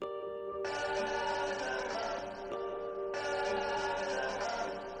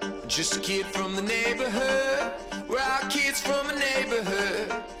Just a kid from the neighborhood. We're all kids from the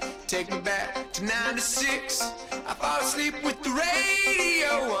neighborhood. Take me back to 96. I fall asleep with the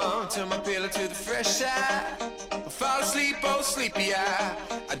radio on. Turn my pillow to the fresh side. I fall asleep, oh sleepy eye.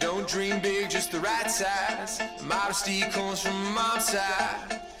 I don't dream big, just the right size. Modesty comes from my mom's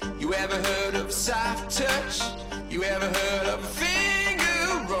side. You ever heard of a soft touch? You ever heard of a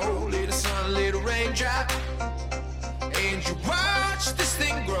finger roll? Little sun, little raindrop. And you watch this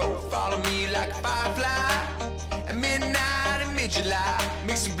thing grow. Follow me like a firefly. At midnight and mid-July,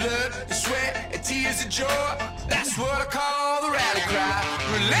 mixing blood and sweat and tears of joy. That's what I call the rally cry.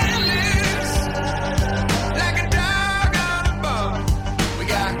 Relentless, like a dog on a bone. We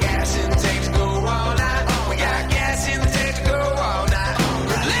got gas in the tank to go all night. We got gas in the tank to go all night.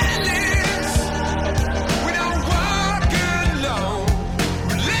 Relentless, we don't walk alone.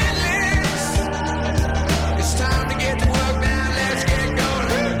 Relentless, it's time to get to work now. Let's get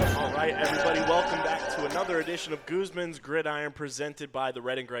going. All right, everybody, welcome back to another edition of Guzman's Gridiron, presented by the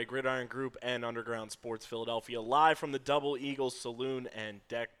Red and Gray Gridiron Group and Underground Sports Philadelphia, live from the Double Eagles Saloon and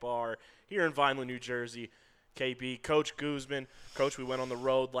Deck Bar here in Vineland, New Jersey. KB, Coach Guzman. Coach, we went on the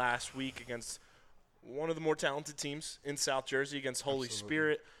road last week against one of the more talented teams in South Jersey, against Holy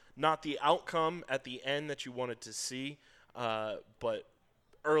Spirit. Not the outcome at the end that you wanted to see, but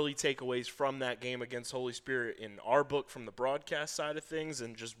early takeaways from that game against Holy Spirit in our book from the broadcast side of things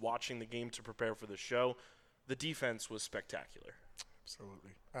and just watching the game to prepare for the show. The defense was spectacular.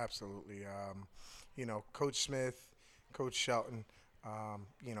 Absolutely. Coach Smith, Coach Shelton,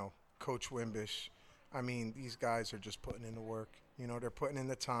 Coach Wimbish. I mean, these guys are just putting in the work. They're putting in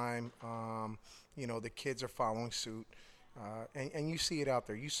the time. The kids are following suit. And you see it out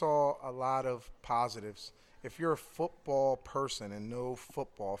there. You saw a lot of positives. If you're a football person and know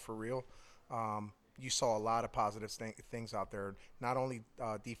football for real, you saw a lot of positive things out there, not only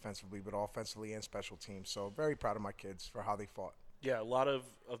defensively but offensively and special teams. So very proud of my kids for how they fought. Yeah, a lot of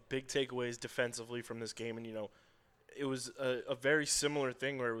big takeaways defensively from this game. And, it was a very similar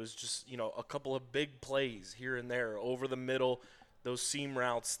thing where it was just, a couple of big plays here and there over the middle, those seam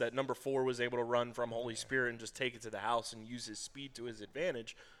routes that number 4 was able to run from Holy Spirit and just take it to the house and use his speed to his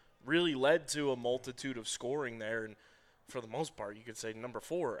advantage. Really led to a multitude of scoring there, and for the most part, you could say number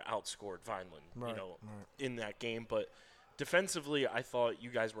 4 outscored Vineland, in that game. But defensively, I thought you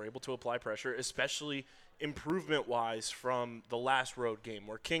guys were able to apply pressure, especially improvement-wise from the last road game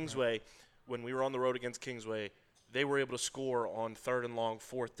where Kingsway, when we were on the road against Kingsway, they were able to score on 3rd and long,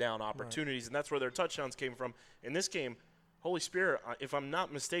 4th down opportunities, and that's where their touchdowns came from. In this game, Holy Spirit, if I'm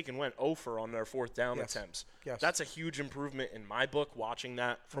not mistaken, went 0 for on their 4th down attempts. Yes. That's a huge improvement in my book, watching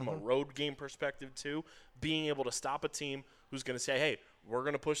that from a road game perspective too, being able to stop a team who's going to say, hey, we're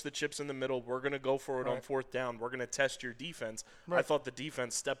going to push the chips in the middle, we're going to go for it on 4th down, we're going to test your defense. I thought the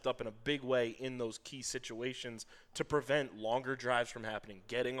defense stepped up in a big way in those key situations to prevent longer drives from happening,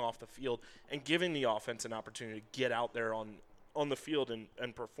 getting off the field, and giving the offense an opportunity to get out there on the field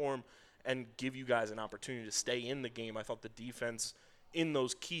and perform and give you guys an opportunity to stay in the game. I thought the defense in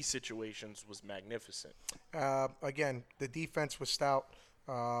those key situations was magnificent. Again, the defense was stout.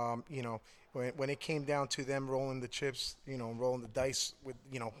 When it came down to them rolling the chips, rolling the dice with,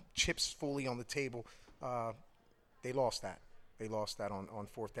 chips fully on the table, they lost that. They lost that on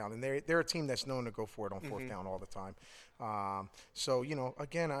 4th down. And they're a team that's known to go for it on 4th down all the time.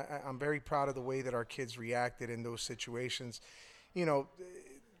 Again, I'm very proud of the way that our kids reacted in those situations.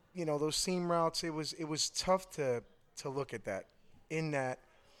 Those seam routes, it was tough to look at that. In that,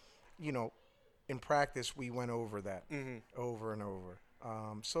 in practice, we went over that over and over.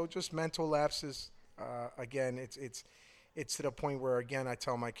 So just mental lapses. Again, it's to the point where, again, I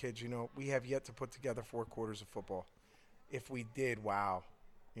tell my kids, we have yet to put together 4 quarters of football. If we did, wow.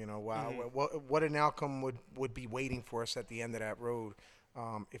 What an outcome would be waiting for us at the end of that road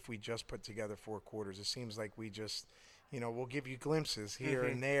if we just put together 4 quarters. It seems like we just, we'll give you glimpses here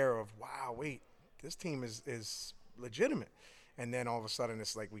and there of, wow, wait, this team is legitimate. And then all of a sudden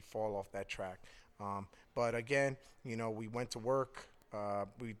it's like we fall off that track. But again, we went to work.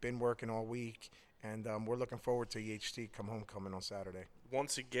 We've been working all week, and we're looking forward to EHT homecoming on Saturday.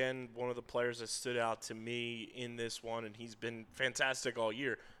 Once again, one of the players that stood out to me in this one, and he's been fantastic all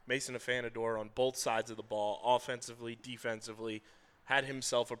year, Mason Afanador on both sides of the ball, offensively, defensively, had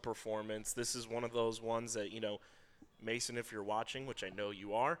himself a performance. This is one of those ones that, Mason, if you're watching, which I know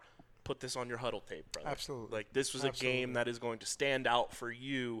you are, put this on your huddle tape, brother. Absolutely. Like, this was a game that is going to stand out for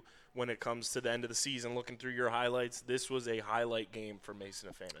you when it comes to the end of the season. Looking through your highlights, this was a highlight game for Mason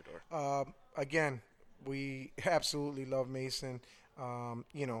Afanador. Again, we absolutely love Mason.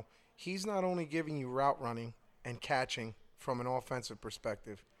 He's not only giving you route running and catching from an offensive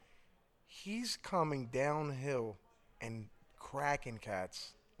perspective, he's coming downhill and cracking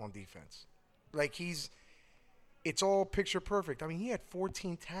cats on defense. Like it's all picture perfect. I mean, he had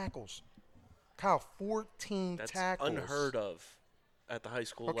 14 tackles. Kyle, 14 That's tackles. unheard of at the high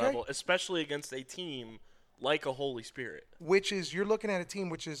school Okay. level, especially against a team like a Holy Spirit. Which is, you're looking at a team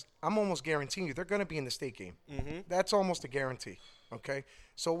which is, I'm almost guaranteeing you, they're going to be in the state game. Mm-hmm. That's almost a guarantee, okay?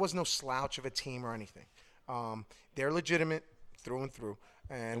 So it was no slouch of a team or anything. They're legitimate through and through.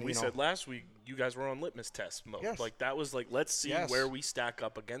 And we said last week you guys were on litmus test mode. Yes. Like, that was like, let's see Yes. where we stack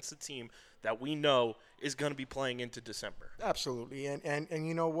up against a team that we know is going to be playing into December. Absolutely. And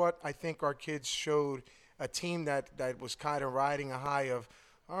you know what? I think our kids showed a team that was kind of riding a high of,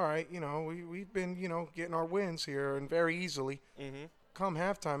 all right, we've been, getting our wins here and very easily. Mm-hmm. Come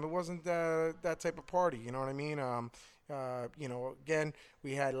halftime, it wasn't that type of party. You know what I mean? Again,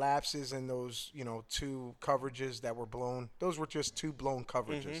 we had lapses in those, 2 coverages that were blown. Those were just 2 blown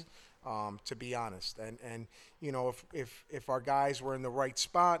coverages, to be honest. And if our guys were in the right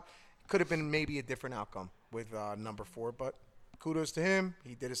spot, it could have been maybe a different outcome with number 4. But kudos to him.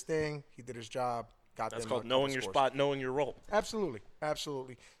 He did his thing. He did his job. That's called knowing your spot, knowing your role. Absolutely.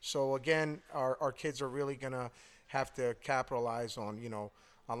 So, again, our kids are really going to have to capitalize on,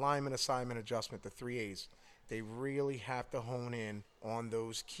 alignment, assignment, adjustment, the 3 A's. They really have to hone in on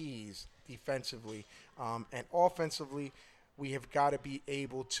those keys defensively. And offensively, we have got to be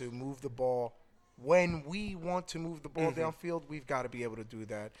able to move the ball. When we want to move the ball downfield, we've got to be able to do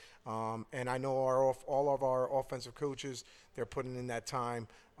that. And I know all of our offensive coaches, they're putting in that time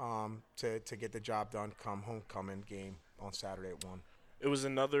to get the job done come homecoming game on Saturday at 1. It was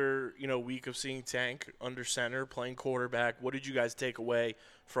another, week of seeing Tank under center, playing quarterback. What did you guys take away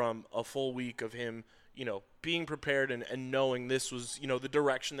from a full week of him, being prepared and knowing this was, the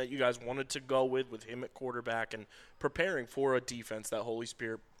direction that you guys wanted to go with him at quarterback and preparing for a defense that Holy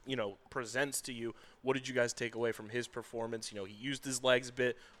Spirit, presents to you? What did you guys take away from his performance? He used his legs a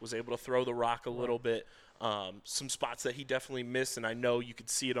bit, was able to throw the rock a little bit. Some spots that he definitely missed, and I know you could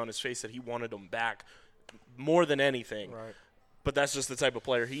see it on his face that he wanted them back more than anything. Right. But that's just the type of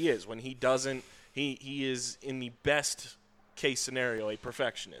player he is. When he doesn't, he is in the best case scenario a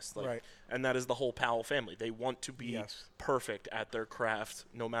perfectionist. Right. And that is the whole Powell family. They want to be perfect at their craft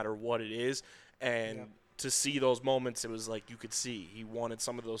no matter what it is. And to see those moments, it was like you could see he wanted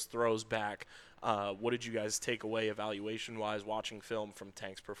some of those throws back. What did you guys take away evaluation-wise watching film from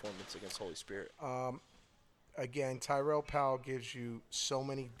Tank's performance against Holy Spirit? Again, Tyrell Powell gives you so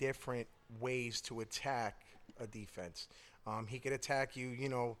many different ways to attack a defense. He could attack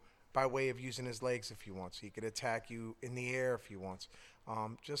you, by way of using his legs if he wants. He could attack you in the air if he wants.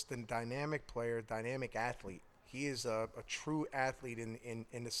 Just a dynamic player, dynamic athlete. He is a true athlete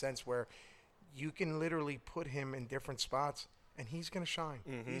in the sense where you can literally put him in different spots and he's going to shine.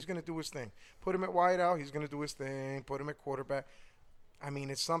 Mm-hmm. He's going to do his thing. Put him at wideout, he's going to do his thing. Put him at quarterback. I mean,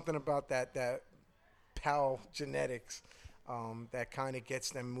 it's something about that Powell genetics that kind of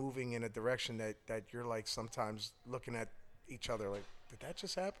gets them moving in a direction that you're like sometimes looking at each other like, did that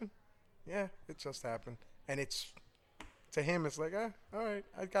just happen? Yeah, it just happened. And it's, to him, it's like, all right,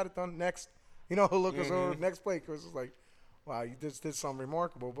 I got it done. Next. He'll look us over next play because it's like, wow, you just did something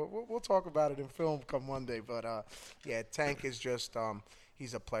remarkable. But we'll talk about it in film come Monday. But, Tank is just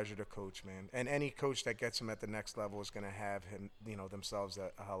he's a pleasure to coach, man. And any coach that gets him at the next level is going to have him, themselves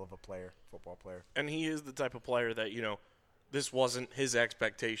a hell of a player, football player. And he is the type of player that, this wasn't his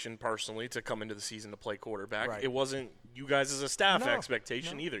expectation personally to come into the season to play quarterback. Right. It wasn't you guys as a staff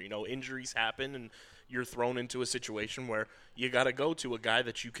expectation either. Injuries happen and you're thrown into a situation where you got to go to a guy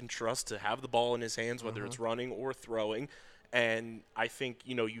that you can trust to have the ball in his hands, whether it's running or throwing. And I think,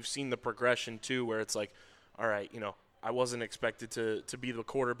 you've seen the progression too where it's like, all right, I wasn't expected to be the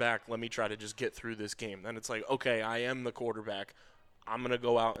quarterback. Let me try to just get through this game. Then it's like, okay, I am the quarterback. I'm going to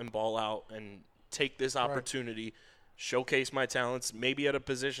go out and ball out and take this opportunity, showcase my talents, maybe at a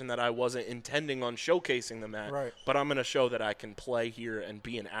position that I wasn't intending on showcasing them at. Right. But I'm going to show that I can play here and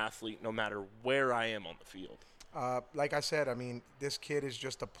be an athlete no matter where I am on the field. Like I said, I mean, this kid is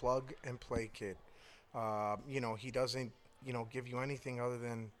just a plug-and-play kid. He doesn't, give you anything other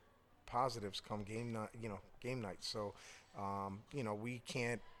than positives come game night. So, we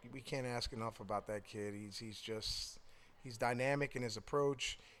can't ask enough about that kid. He's dynamic in his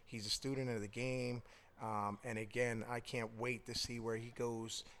approach. He's a student of the game. And again, I can't wait to see where he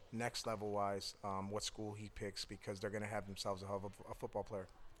goes next level-wise, what school he picks, because they're going to have themselves a hell of a football player.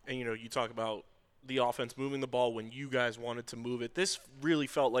 And, you talk about the offense moving the ball when you guys wanted to move it. This really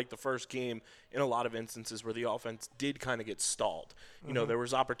felt like the first game in a lot of instances where the offense did kind of get stalled. You know, there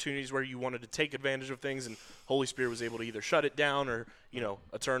was opportunities where you wanted to take advantage of things, and Holy Spirit was able to either shut it down or, you know,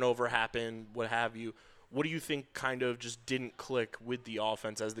 a turnover happened, what have you. What do you think kind of just didn't click with the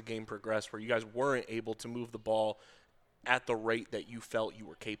offense as the game progressed, where you guys weren't able to move the ball at the rate that you felt you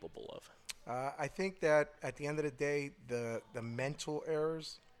were capable of? I think that at the end of the day, the mental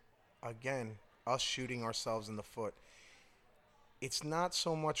errors, again, us shooting ourselves in the foot, it's not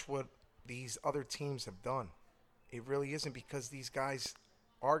so much what these other teams have done. It really isn't, because these guys,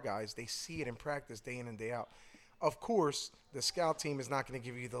 our guys, they see it in practice day in and day out. Of course, the scout team is not going to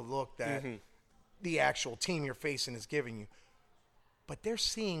give you the look that the actual team you're facing is giving you. But they're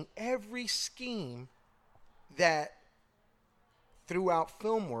seeing every scheme that throughout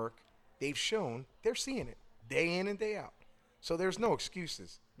film work they've shown. They're seeing it day in and day out. So there's no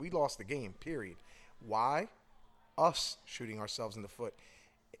excuses. We lost the game, period. Why? Us shooting ourselves in the foot.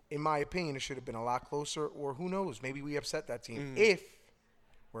 In my opinion, it should have been a lot closer, or who knows, maybe we upset that team if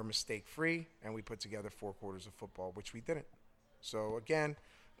we're mistake-free and we put together 4 quarters of football, which we didn't. So, again,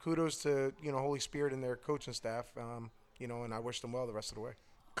 kudos to, you know, Holy Spirit and their coaching staff, you know, and I wish them well the rest of the way.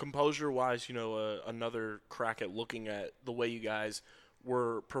 Composure-wise, you know, another crack at looking at the way you guys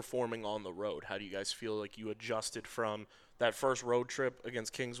were performing on the road. How do you guys feel like you adjusted from that first road trip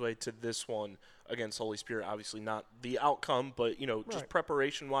against Kingsway to this one against Holy Spirit? Obviously not the outcome, but, you know, just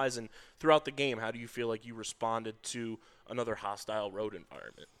preparation-wise and throughout the game, how do you feel like you responded to another hostile road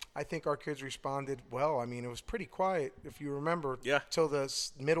environment? I think our kids responded well. I mean, it was pretty quiet, if you remember, till the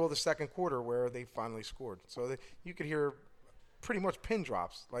middle of the second quarter where they finally scored. So you could hear pretty much pin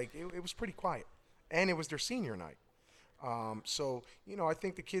drops. Like, it was pretty quiet. And it was their senior night. So, you know, I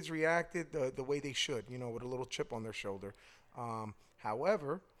think the kids reacted the way they should, you know, with a little chip on their shoulder.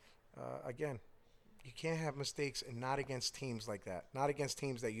 However, again, you can't have mistakes, and not against teams like that. Not against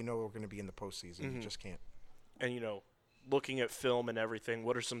teams that you know are going to be in the postseason. You just can't. And, you know, looking at film and everything,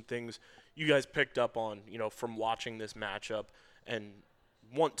 what are some things you guys picked up on, you know, from watching this matchup and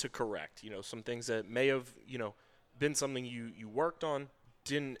want to correct? You know, some things that may have, you know, been something you worked on,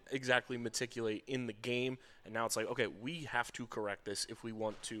 didn't exactly meticulate in the game, and now it's like, okay, we have to correct this if we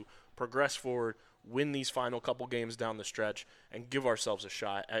want to progress forward, win these final couple games down the stretch, and give ourselves a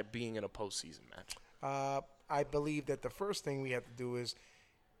shot at being in a postseason match. I believe that the first thing we have to do is,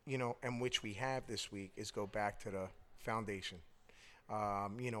 you know, and which we have this week, is go back to the foundation.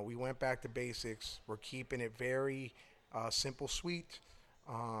 You know, we went back to basics. We're keeping it very simple, sweet.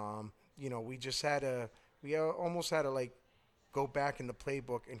 You know, we almost had to, like, go back in the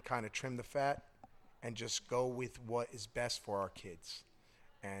playbook and kind of trim the fat and just go with what is best for our kids.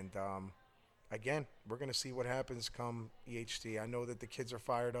 And, again, we're going to see what happens come EHT. I know that the kids are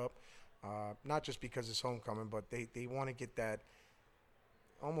fired up, not just because it's homecoming, but they want to get that,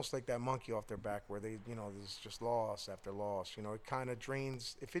 almost like that monkey off their back where they, you know, there's just loss after loss. You know, it kind of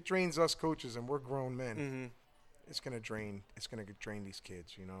drains. If it drains us coaches and we're grown men, it's going to drain these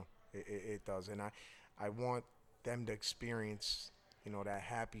kids, you know. It does. And I want them to experience, you know, that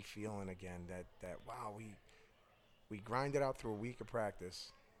happy feeling again, that wow, we grinded out through a week of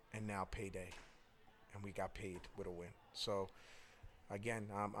practice, and now payday, and we got paid with a win. So again,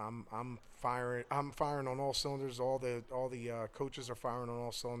 I'm firing on all cylinders. All the coaches are firing on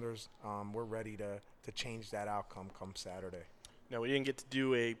all cylinders. We're ready to change that outcome come Saturday. Now, we didn't get to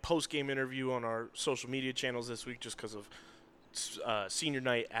do a post-game interview on our social media channels this week just because of senior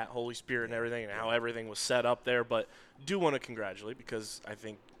night at Holy Spirit and everything, and how everything was set up there, but do want to congratulate, because I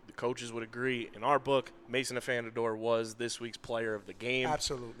think the coaches would agree, in our book, Mason Afandador was this week's player of the game.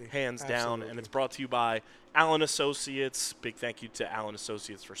 Absolutely. Hands down, and it's brought to you by Allen Associates. Big thank you to Allen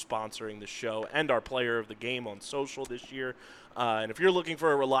Associates for sponsoring the show and our player of the game on social this year. And if you're looking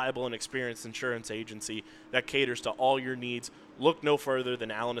for a reliable and experienced insurance agency that caters to all your needs, look no further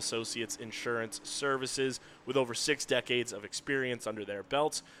than Allen Associates Insurance Services. With over 6 decades of experience under their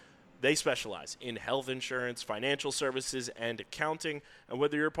belts, they specialize in health insurance, financial services, and accounting. And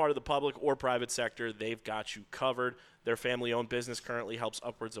whether you're part of the public or private sector, they've got you covered. Their family-owned business currently helps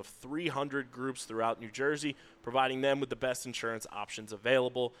upwards of 300 groups throughout New Jersey, providing them with the best insurance options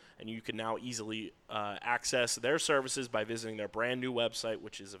available. And you can now easily access their services by visiting their brand new website,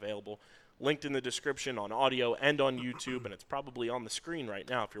 which is available linked in the description on audio and on YouTube, and it's probably on the screen right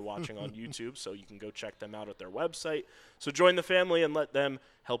now if you're watching on YouTube, so you can go check them out at their website. So join the family and let them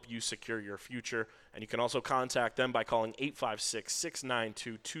help you secure your future. And you can also contact them by calling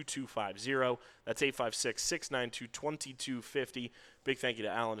 856-692-2250. That's 856-692-2250. Big thank you to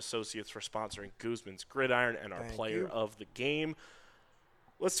Allen Associates for sponsoring Guzman's Gridiron and our player of the game.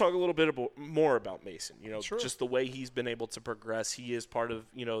 let's talk a little bit more about Mason. Sure. Just the way he's been able to progress. He is part of,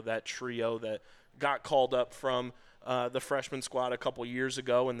 that trio that got called up from the freshman squad a couple years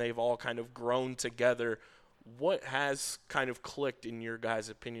ago, and they've all kind of grown together. What has kind of clicked, in your guys'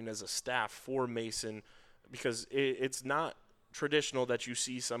 opinion, as a staff for Mason? Because it's not traditional that you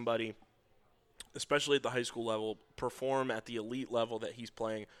see somebody, especially at the high school level, perform at the elite level that he's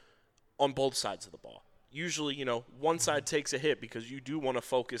playing on both sides of the ball. Usually, one side takes a hit because you do want to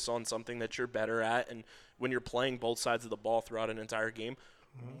focus on something that you're better at. And when you're playing both sides of the ball throughout an entire game,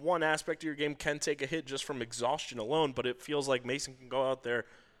 one aspect of your game can take a hit just from exhaustion alone. But it feels like Mason can go out there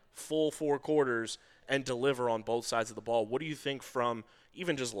full 4 quarters and deliver on both sides of the ball. What do you think from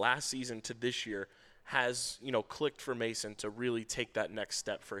even just last season to this year has, clicked for Mason to really take that next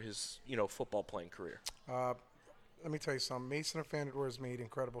step for his, football playing career? Let me tell you something. Mason Afandador has made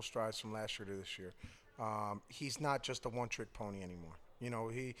incredible strides from last year to this year. He's not just a one-trick pony anymore.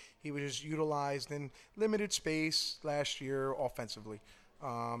 He was just utilized in limited space last year offensively.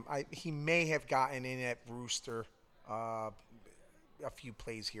 He may have gotten in at Rooster a few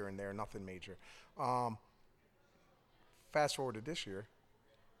plays here and there, nothing major. Fast forward to this year,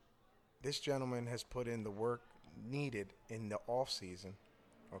 this gentleman has put in the work needed in the off season,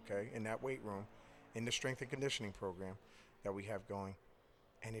 in that weight room, in the strength and conditioning program that we have going,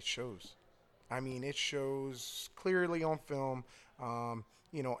 and it shows. I mean, it shows clearly on film.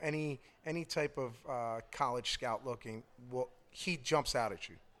 Any type of college scout looking, he jumps out at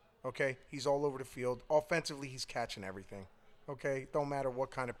you. He's all over the field. Offensively, he's catching everything. Don't matter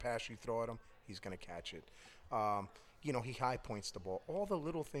what kind of pass you throw at him, he's going to catch it. He high points the ball. All the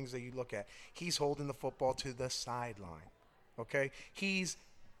little things that you look at. He's holding the football to the sideline. He's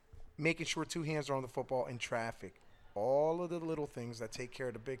making sure 2 hands are on the football in traffic. All of the little things that take care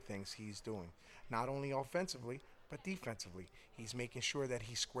of the big things he's doing. Not only offensively, but defensively. He's making sure that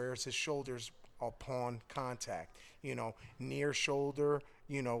he squares his shoulders upon contact. Near shoulder,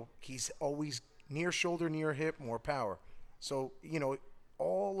 he's always near shoulder, near hip, more power. So,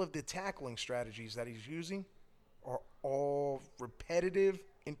 all of the tackling strategies that he's using are all repetitive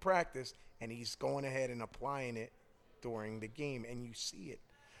in practice, and he's going ahead and applying it during the game, and you see it.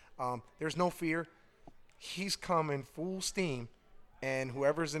 There's no fear. He's coming full steam, and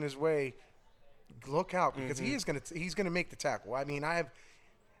whoever's in his way, look out, because he's gonna make the tackle. I mean, I have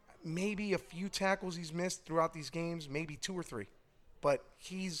maybe a few tackles he's missed throughout these games, maybe 2 or 3, but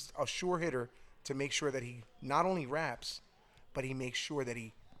he's a sure hitter to make sure that he not only wraps, but he makes sure that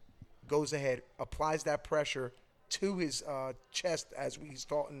he goes ahead, applies that pressure to his chest as he's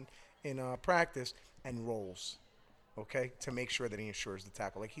taught in practice, and rolls. To make sure that he ensures the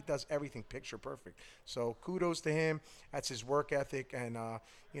tackle. Like, he does everything picture perfect. So kudos to him. That's his work ethic. And,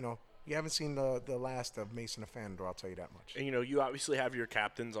 you haven't seen the last of Mason Afandador, I'll tell you that much. And, you obviously have your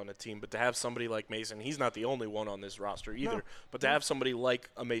captains on a team, but to have somebody like Mason, he's not the only one on this roster either. No. But to have somebody like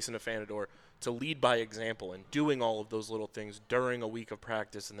a Mason Afandador to lead by example and doing all of those little things during a week of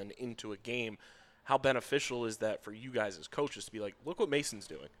practice and then into a game, how beneficial is that for you guys as coaches to be like, look what Mason's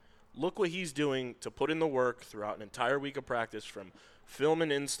doing. Look what he's doing to put in the work throughout an entire week of practice, from film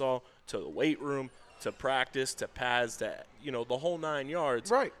and install to the weight room to practice to pads to, the whole 9 yards.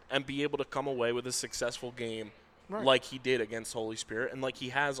 Right. And be able to come away with a successful game like he did against Holy Spirit and like he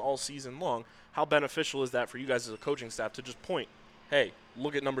has all season long. How beneficial is that for you guys as a coaching staff to just point, hey,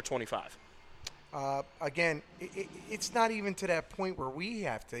 look at number 25? Again, it's not even to that point where we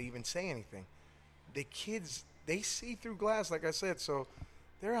have to even say anything. The kids, they see through glass, like I said, so –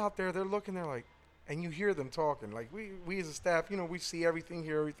 they're out there, they're looking, they're like, and you hear them talking. Like, we as a staff, we see everything,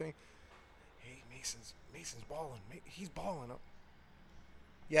 hear everything. Hey, Mason's balling. He's balling up.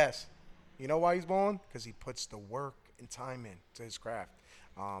 Yes. You know why he's balling? Because he puts the work and time in to his craft.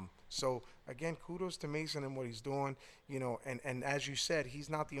 So, again, kudos to Mason and what he's doing. And as you said, he's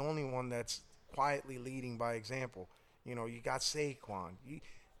not the only one that's quietly leading by example. You got Saquon,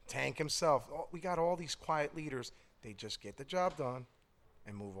 Tank himself. We got all these quiet leaders. They just get the job done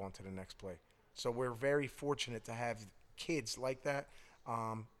and move on to the next play. So we're very fortunate to have kids like that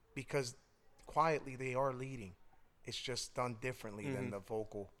because quietly they are leading. It's just done differently than the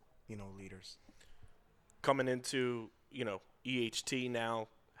vocal, leaders. Coming into, EHT now,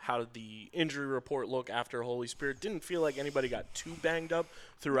 how did the injury report look after Holy Spirit? Didn't feel like anybody got too banged up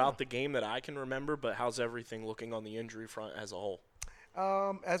throughout the game that I can remember, but how's everything looking on the injury front as a whole?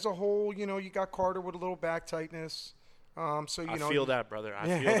 As a whole, you got Carter with a little back tightness. I feel that, brother. I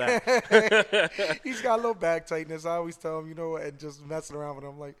feel that. He's got a little back tightness. I always tell him, and just messing around with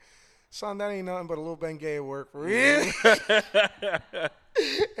him, like, son, that ain't nothing but a little Bengay work for you.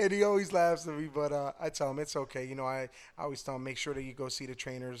 And he always laughs at me, but I tell him it's okay. I always tell him, make sure that you go see the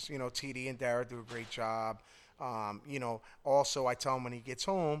trainers. TD and Dara do a great job. Also I tell him when he gets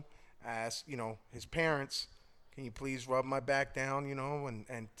home, ask, his parents, can you please rub my back down,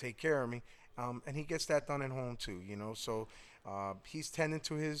 and take care of me. And he gets that done at home too, So he's tending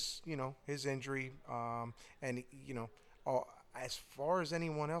to his, his injury. And, as far as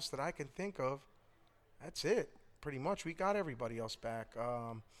anyone else that I can think of, that's it. Pretty much, we got everybody else back.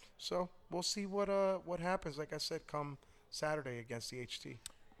 So we'll see what happens. Like I said, come Saturday against the HT.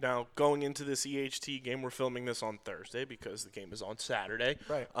 Now, going into this EHT game, we're filming this on Thursday because the game is on Saturday.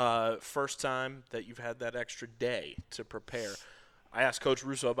 Right. First time that you've had that extra day to prepare. I asked Coach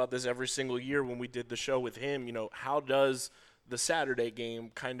Russo about this every single year when we did the show with him. How does the Saturday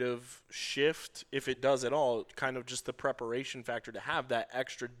game kind of shift, if it does at all, kind of just the preparation factor to have that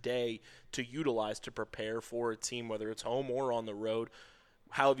extra day to utilize to prepare for a team, whether it's home or on the road?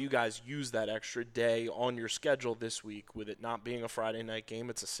 How have you guys used that extra day on your schedule this week, with it not being a Friday night game?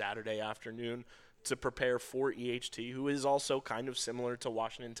 It's a Saturday afternoon to prepare for EHT, who is also kind of similar to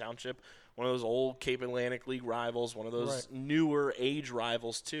Washington Township, one of those old Cape Atlantic League rivals, one of those newer age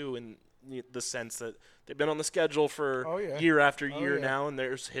rivals too, in the sense that they've been on the schedule for year after year now, and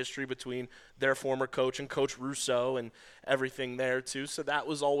there's history between their former coach and Coach Russo and everything there too. So that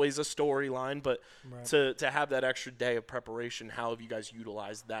was always a storyline, but to have that extra day of preparation, how have you guys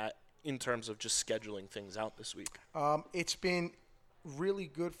utilized that in terms of just scheduling things out this week? It's been really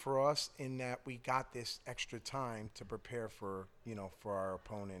good for us in that we got this extra time to prepare for our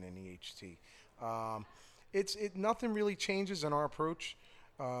opponent in EHT. Nothing really changes in our approach.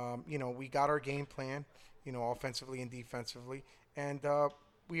 We got our game plan, offensively and defensively, and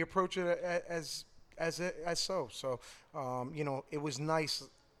we approach it as so. So, it was nice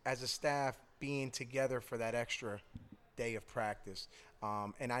as a staff being together for that extra day of practice.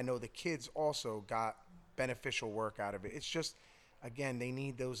 And I know the kids also got beneficial work out of it. It's just, again, they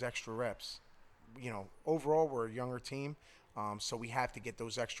need those extra reps. Overall, we're a younger team. So we have to get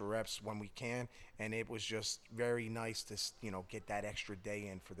those extra reps when we can, and it was just very nice to get that extra day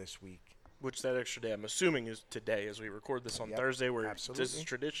in for this week. Which that extra day, I'm assuming, is today as we record this on Thursday, where this is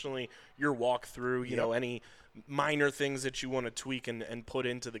traditionally your walkthrough, any minor things that you want to tweak and put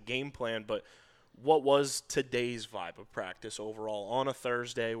into the game plan. But what was today's vibe of practice overall on a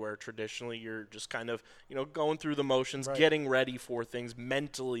Thursday, where traditionally you're just kind of, going through the motions, getting ready for things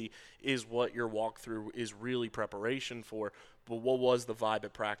mentally is what your walkthrough is really preparation for. But what was the vibe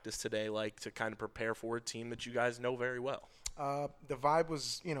at practice today like to kind of prepare for a team that you guys know very well? The vibe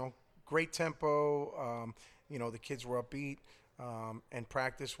was, great tempo. The kids were upbeat, and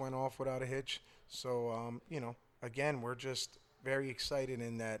practice went off without a hitch. So, again, we're just very excited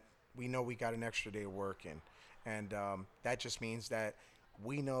in that we know we got an extra day of work in. And that just means that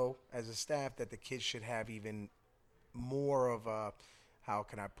we know as a staff that the kids should have even more of a, how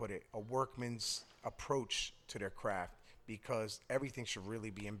can I put it, a workman's approach to their craft, because everything should really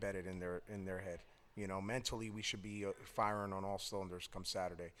be embedded in their head. Mentally we should be firing on all cylinders come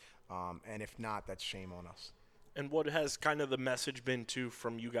Saturday. And if not, that's shame on us. And what has kind of the message been too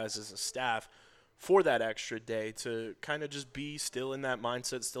from you guys as a staff for that extra day to kind of just be still in that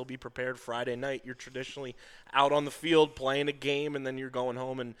mindset, still be prepared? Friday night, you're traditionally out on the field playing a game, and then you're going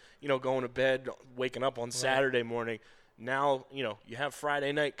home and, going to bed, waking up on Saturday morning. Now, you have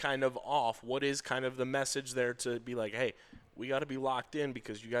Friday night kind of off. What is kind of the message there to be like, hey, we got to be locked in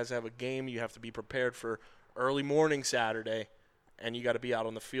because you guys have a game. You have to be prepared for early morning Saturday, and you got to be out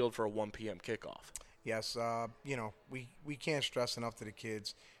on the field for a 1 p.m. kickoff? Yes, we can't stress enough to the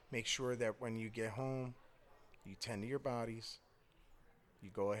kids. Make sure that when you get home, you tend to your bodies. You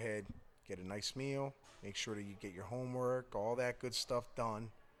go ahead, get a nice meal. Make sure that you get your homework, all that good stuff done,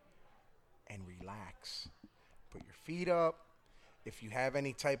 and relax. Put your feet up. If you have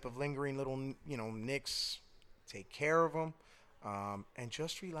any type of lingering little, nicks, take care of them, and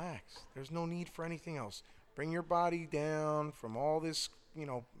just relax. There's no need for anything else. Bring your body down from all this,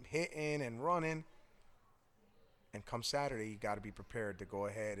 hitting and running. And come Saturday, you got to be prepared to go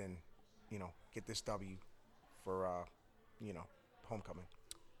ahead and, get this W for, homecoming.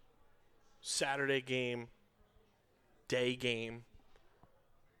 Saturday game, day game.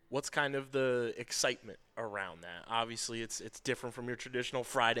 What's kind of the excitement around that? Obviously, it's different from your traditional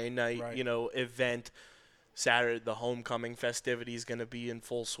Friday night, event. Saturday, the homecoming festivity is going to be in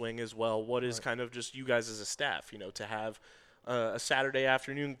full swing as well. What is kind of just you guys as a staff, to have a Saturday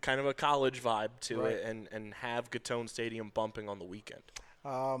afternoon, kind of a college vibe to it, and have Gatone Stadium bumping on the weekend?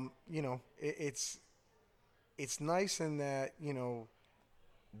 It's nice in that,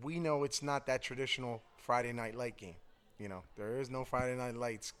 we know it's not that traditional Friday night light game. There is no Friday Night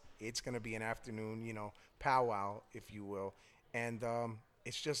Lights. It's going to be an afternoon, powwow, if you will. And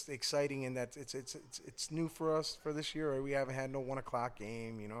it's just exciting in that it's new for us for this year. Right? We haven't had no 1 o'clock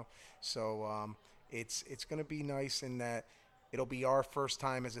game, So it's going to be nice in that it'll be our first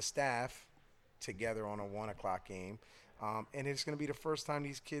time as a staff together on a 1 o'clock game. And it's going to be the first time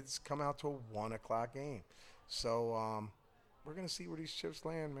these kids come out to a 1 o'clock game. So we're going to see where these chips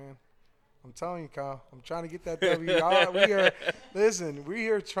land, man. I'm telling you, Kyle, I'm trying to get that W. We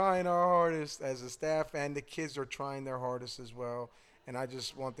are trying our hardest as a staff, and the kids are trying their hardest as well. And I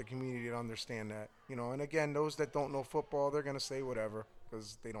just want the community to understand that. And again, those that don't know football, they're going to say whatever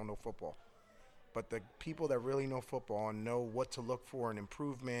because they don't know football. But the people that really know football and know what to look for and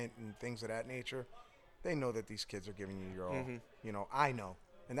improvement and things of that nature, they know that these kids are giving you your all. Mm-hmm. I know.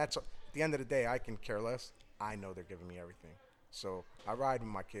 And that's at the end of the day, I can care less. I know they're giving me everything. So I ride with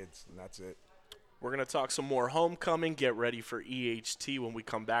my kids, and that's it. We're going to talk some more homecoming. Get ready for EHT. When we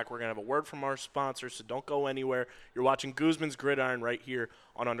come back, we're going to have a word from our sponsors, so don't go anywhere. You're watching Guzman's Gridiron right here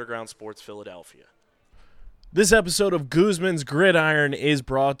on Underground Sports Philadelphia. This episode of Guzman's Gridiron is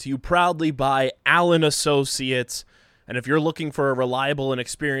brought to you proudly by Allen Associates. And if you're looking for a reliable and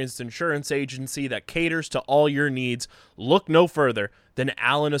experienced insurance agency that caters to all your needs, look no further than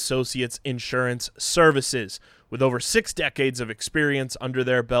Allen Associates Insurance Services. With over 6 decades of experience under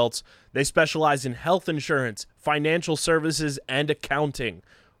their belts, they specialize in health insurance, financial services, and accounting.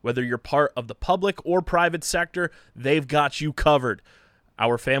 Whether you're part of the public or private sector, they've got you covered.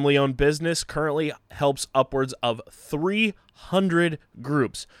 Our family-owned business currently helps upwards of 300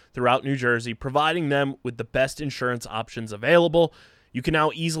 groups throughout New Jersey, providing them with the best insurance options available. You can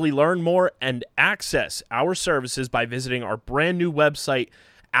now easily learn more and access our services by visiting our brand new website,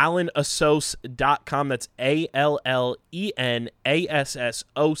 AllenAssoc.com. That's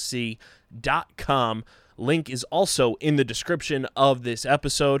AllenAssoc.com. Link is also in the description of this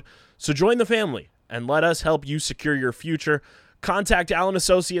episode. So join the family and let us help you secure your future. Contact Allen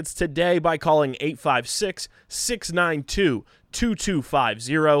Associates today by calling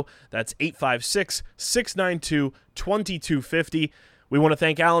 856-692-2250. That's 856-692-2250. We want to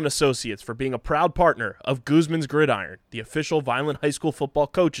thank Allen Associates for being a proud partner of Guzman's Gridiron, the official Vineland High School football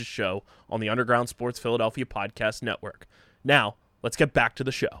coaches show on the Underground Sports Philadelphia podcast network. Now, let's get back to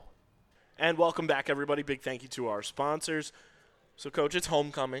the show. And welcome back, everybody. Big thank you to our sponsors. So, Coach, it's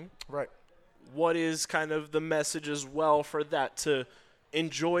homecoming. Right. What is kind of the message as well for that, to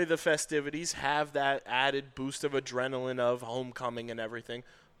enjoy the festivities, have that added boost of adrenaline of homecoming and everything,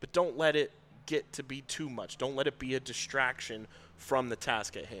 but don't let it get to be too much. Don't let it be a distraction from the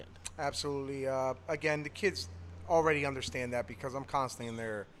task at hand. Absolutely. Again, the kids already understand that because I'm constantly in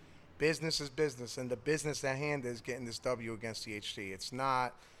there. Business is business, and the business at hand is getting this W against the HT. It's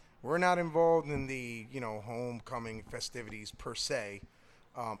not – we're not involved in the, homecoming festivities per se.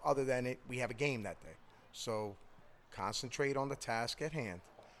 Other than we have a game that day. So concentrate on the task at hand.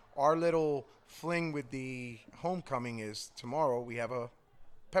 Our little fling with the homecoming is tomorrow we have a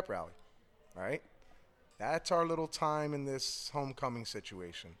pep rally. All right? That's our little time in this homecoming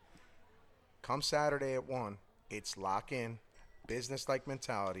situation. Come Saturday at 1, it's lock in, business-like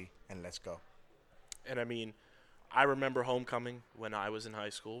mentality, and let's go. And, I remember homecoming when I was in high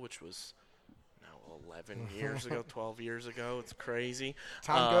school, which was – 11 years ago, 12 years ago. It's crazy.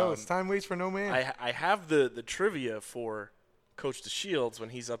 Time goes. Time waits for no man. I have the trivia for Coach DeShields when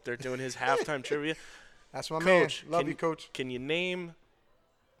he's up there doing his halftime trivia. That's my Coach, man. Love you, Coach. Can you name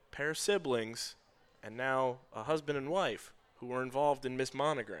a pair of siblings and now a husband and wife who were involved in Miss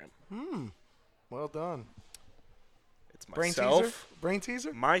Monogram? Well done. It's myself, Brain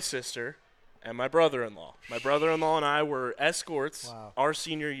teaser? My sister, and my brother-in-law. My brother-in-law and I were escorts our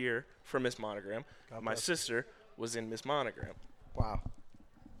senior year for Miss Monogram. My sister was in Miss Monogram. Wow.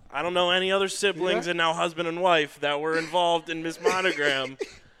 I don't know any other siblings and now husband and wife that were involved in Miss Monogram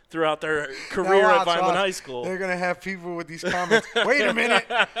throughout their career at Vineland High School. They're going to have people with these comments. Wait a minute.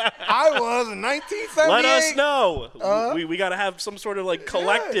 I was in 1978. Let us know. We got to have some sort of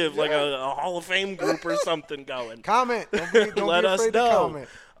collective, like a Hall of Fame group or something going. Comment. Don't be Let us afraid know. to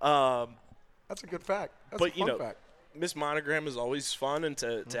comment. That's a good fact. That's a fun fact. Miss Monogram is always fun, and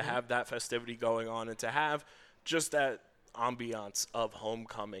to have that festivity going on and to have just that ambiance of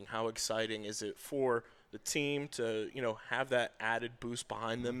homecoming. How exciting is it for the team to, have that added boost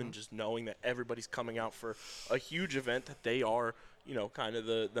behind them and just knowing that everybody's coming out for a huge event that they are, kind of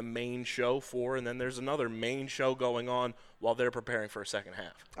the main show for, and then there's another main show going on while they're preparing for a second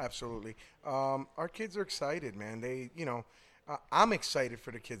half. Absolutely. Our kids are excited, man. I'm excited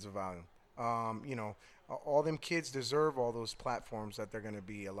for the kids of Valiant. all them kids deserve all those platforms that they're going to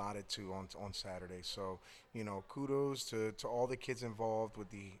be allotted to on Saturday. So, kudos to all the kids involved with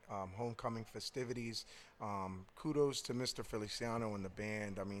the homecoming festivities. Kudos to Mr. Feliciano and the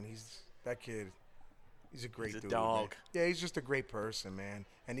band. I mean, that kid. He's a great dude. He's a dog. Man. Yeah, he's just a great person, man.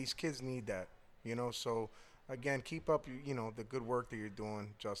 And these kids need that, So, again, keep up, the good work that you're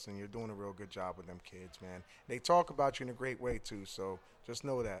doing, Justin. You're doing a real good job with them kids, man. They talk about you in a great way, too. So just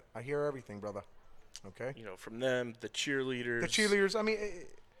know that. I hear everything, brother. Okay? From them, the cheerleaders. The cheerleaders. I mean,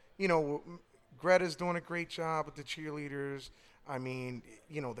 Greta's doing a great job with the cheerleaders. I mean,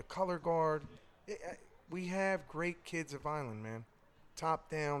 the color guard. We have great kids of Island, man. Top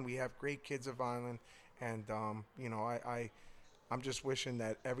down, we have great kids of Island. And, I'm just wishing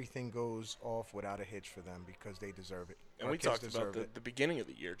that everything goes off without a hitch for them because they deserve it. And we talked about the beginning of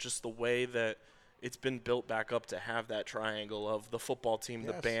the year, just the way that it's been built back up to have that triangle of the football team,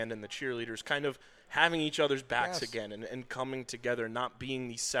 the band, and the cheerleaders kind of having each other's backs again and coming together, not being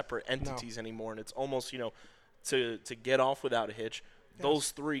these separate entities anymore. And it's almost, to get off without a hitch,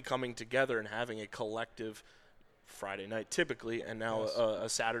 those three coming together and having a collective Friday night typically, and now a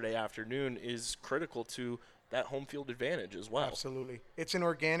Saturday afternoon is critical to that home field advantage as well. Absolutely. It's an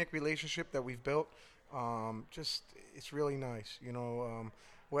organic relationship that we've built. It's really nice,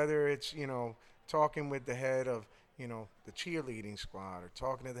 whether it's, talking with the head of, the cheerleading squad or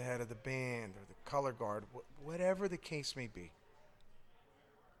talking to the head of the band or the color guard, whatever the case may be,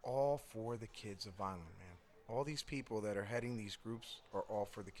 all for the kids of Island, man. All these people that are heading these groups are all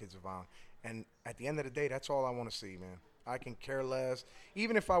for the kids of Island. And at the end of the day, that's all I want to see, man. I can care less.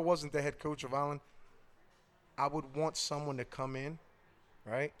 Even if I wasn't the head coach of Island, I would want someone to come in,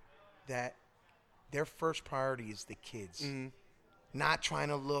 right, that their first priority is the kids. Mm-hmm. Not trying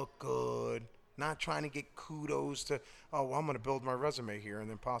to look good, not trying to get kudos to, I'm going to build my resume here and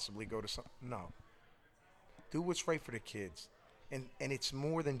then possibly go to some. No. Do what's right for the kids. And it's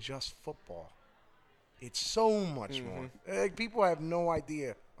more than just football. It's so much more. People have no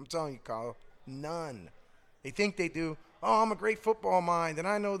idea. I'm telling you, Kyle, none. They think they do. Oh, I'm a great football mind, and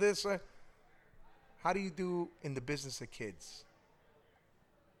I know this. How do you do in the business of kids?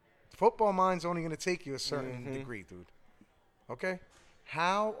 Football mind's only going to take you a certain degree, dude. Okay?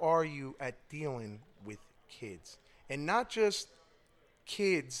 How are you at dealing with kids? And not just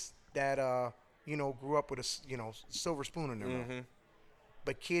kids that, grew up with a, silver spoon in their mouth,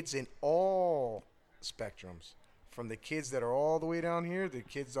 but kids in all spectrums, from the kids that are all the way down here to the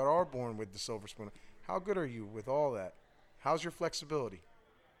kids that are born with the silver spoon. How good are you with all that? How's your flexibility?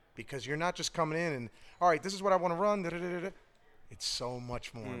 Because you're not just coming in and, all right, this is what I want to run. Da-da-da-da-da. It's so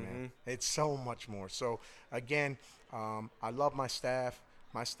much more, man. It's so much more. So, again, I love my staff.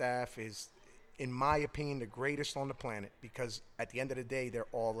 My staff is, in my opinion, the greatest on the planet because at the end of the day, they're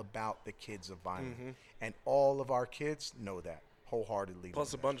all about the kids of Vineland. And all of our kids know that wholeheartedly.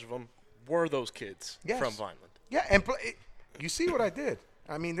 Plus a bunch of them were those kids from Vineland. Yeah, and you see what I did.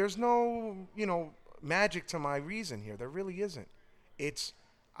 I mean, there's no, magic to my reason here. There really isn't. It's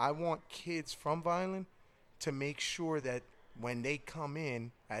I want kids from Vineland to make sure that when they come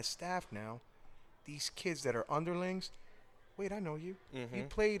in as staff now, these kids that are underlings, wait, I know you. You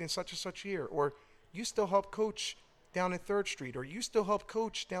played in such and such year. Or you still help coach down at 3rd Street. Or you still help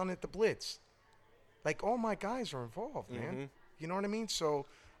coach down at the Blitz. Like, all my guys are involved, man. You know what I mean? So,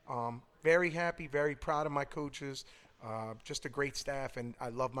 very happy, very proud of my coaches. Just a great staff, and I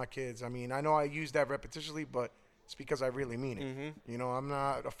love my kids. I mean, I know I use that repetitiously, but it's because I really mean it. I'm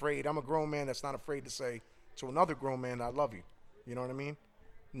not afraid. I'm a grown man that's not afraid to say to another grown man, I love you. You know what I mean?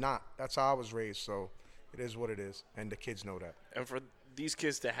 That's how I was raised, so it is what it is, and the kids know that. And for these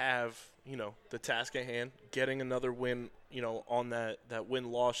kids to have, the task at hand, getting another win, on that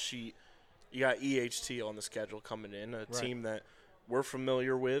win-loss sheet, you got EHT on the schedule coming in, a team that we're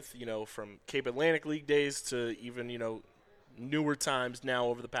familiar with, from Cape Atlantic League days to even, newer times now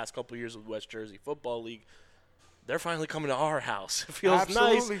over the past couple of years with West Jersey Football League. They're finally coming to our house. It feels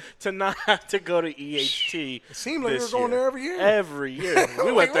nice to not have to go to EHT. It seemed like we were going there every year. Every year.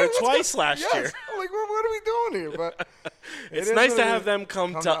 We went there twice last year. I'm like, what are we doing here? But it's nice to have them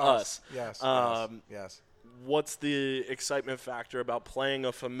come to us. Yes. Yes. What's the excitement factor about playing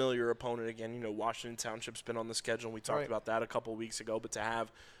a familiar opponent again? Washington Township's been on the schedule. We talked about that a couple of weeks ago. But to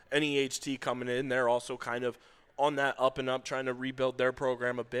have an EHT coming in, they're also kind of on that up and up, trying to rebuild their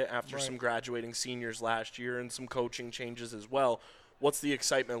program a bit after some graduating seniors last year and some coaching changes as well. What's the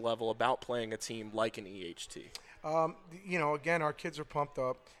excitement level about playing a team like an EHT? Again, our kids are pumped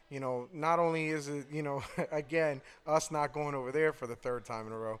up. Not only is it, again, us not going over there for the 3rd time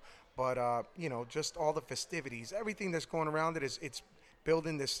in a row, but, just all the festivities, everything that's going around it it's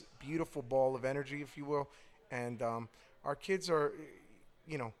building this beautiful ball of energy, if you will. And our kids are,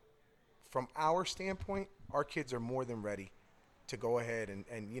 from our standpoint, our kids are more than ready to go ahead. And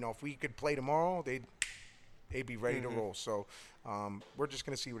if we could play tomorrow, they'd be ready to roll. So we're just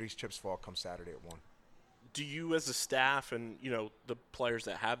going to see where these chips fall come Saturday at 1. Do you as a staff and, the players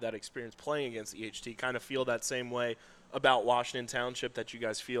that have that experience playing against EHT kind of feel that same way about Washington Township, that you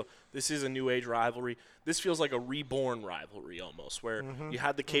guys feel this is a new age rivalry? This feels like a reborn rivalry almost, where you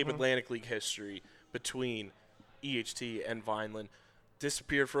had the Cape Atlantic League history between EHT and Vineland,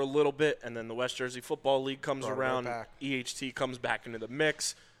 disappeared for a little bit, and then the West Jersey Football League comes around, EHT comes back into the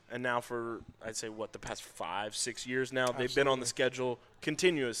mix, and now for, I'd say, the past 5-6 years now, they've been on the schedule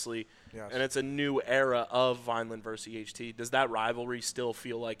continuously, and it's a new era of Vineland versus EHT. Does that rivalry still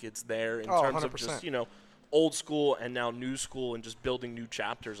feel like it's there in terms 100%. of just, old school and now new school and just building new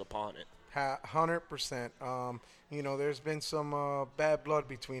chapters upon it? 100%. There's been some bad blood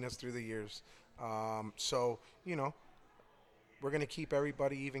between us through the years. So, we're going to keep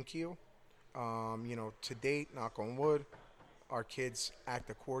everybody even keel. To date, knock on wood, our kids act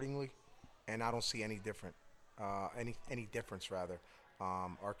accordingly, and I don't see any difference. Our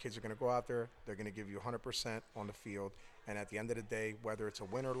kids are going to go out there. They're going to give you 100% on the field. And at the end of the day, whether it's a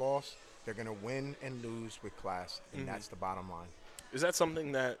win or loss, they're going to win and lose with class, and that's the bottom line. Is that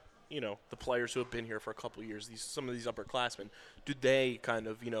something that, the players who have been here for a couple of years, some of these upperclassmen, do they kind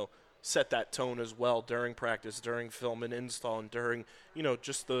of, set that tone as well during practice, during film and install, and during,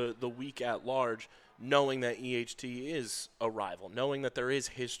 just the week at large, knowing that EHT is a rival, knowing that there is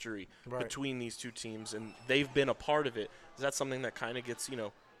history between these two teams and they've been a part of it? Is that something that kind of gets,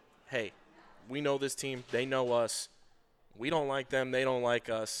 hey, we know this team, they know us, we don't like them, they don't like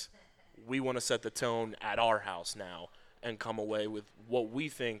us, we want to set the tone at our house now and come away with what we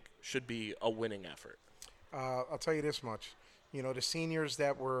think should be a winning effort? I'll tell you this much. The seniors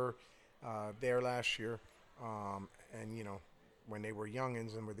that were there last year, and when they were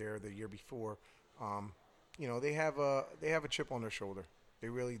youngins and were there the year before, they have a chip on their shoulder. They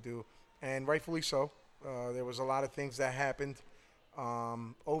really do, and rightfully so. There was a lot of things that happened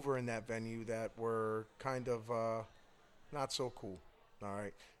over in that venue that were kind of not so cool. All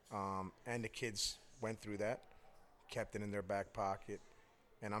right, and the kids went through that, kept it in their back pocket,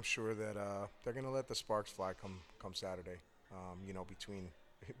 and I'm sure that they're going to let the sparks fly come Saturday.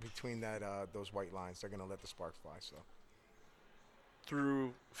 Between that those white lines, they're going to let the sparks fly. So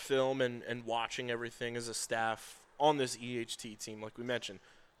through film and watching everything as a staff on this EHT team, like we mentioned,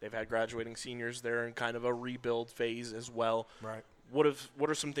 they've had graduating seniors. They're in kind of a rebuild phase as well. Right. What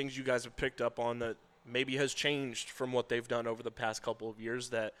are some things you guys have picked up on that maybe has changed from what they've done over the past couple of years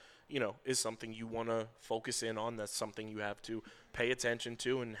that, is something you want to focus in on, that's something you have to pay attention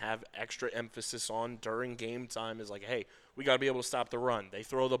to and have extra emphasis on during game time? Is like, hey, we got to be able to stop the run. They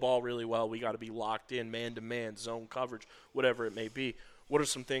throw the ball really well. We got to be locked in, man-to-man, zone coverage, whatever it may be. What are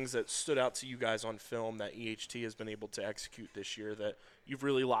some things that stood out to you guys on film that EHT has been able to execute this year that you've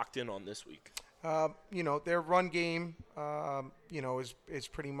really locked in on this week? Their run game, is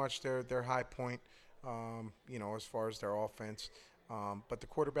pretty much their high point, as far as their offense. But the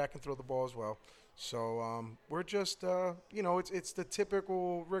quarterback can throw the ball as well. So we're just, it's the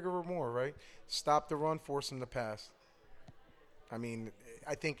typical rigor more, right? Stop the run, force them to pass. I mean,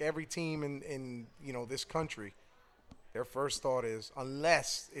 I think every team in this country, their first thought is,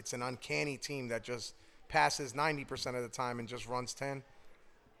 unless it's an uncanny team that just passes 90% of the time and just runs 10,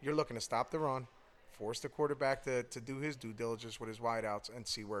 you're looking to stop the run, force the quarterback to do his due diligence with his wideouts, and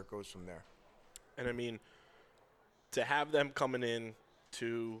see where it goes from there. And, I mean, to have them coming in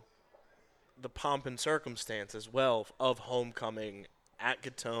to the pomp and circumstance as well of homecoming at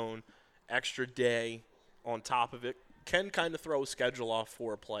Gatone, extra day on top of it, can kind of throw a schedule off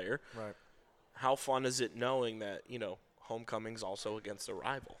for a player. Right. How fun is it knowing that, homecoming's also against a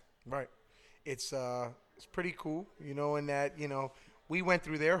rival? Right. It's pretty cool, in that, we went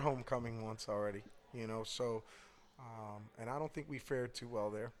through their homecoming once already, so and I don't think we fared too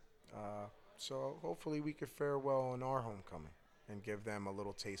well there. So hopefully we could fare well on our homecoming and give them a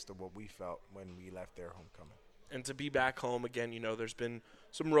little taste of what we felt when we left their homecoming. And to be back home again, there's been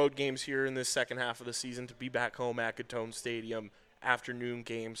some road games here in this second half of the season. To be back home at Gatone Stadium, afternoon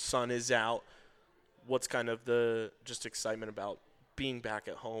games, sun is out. What's kind of the just excitement about being back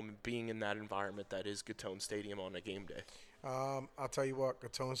at home and being in that environment that is Gatone Stadium on a game day? I'll tell you what,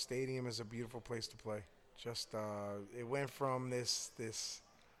 Gatone Stadium is a beautiful place to play. Just it went from this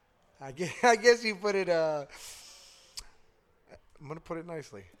I guess you put it. I'm gonna put it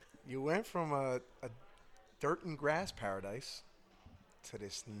nicely. You went from a dirt and grass paradise to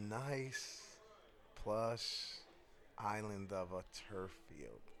this nice, plush, island of a turf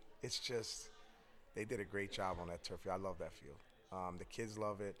field. It's just they did a great job on that turf field. I love that field. The kids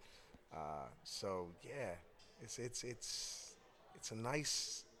love it. So yeah, it's a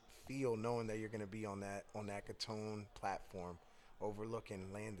nice feel knowing that you're going to be on that Catone platform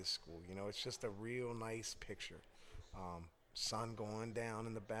overlooking Landis School. You know, it's just a real nice picture. Sun going down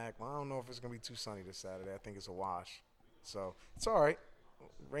in the back. Well, I don't know if it's going to be too sunny this Saturday. I think it's a wash. So it's all right.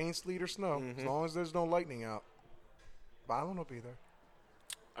 Rain, sleet, or snow. As long as there's no lightning out. Bylon will be there.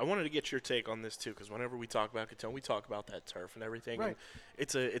 I wanted to get your take on this, too, because whenever we talk about Catone, we talk about that turf and everything. Right. And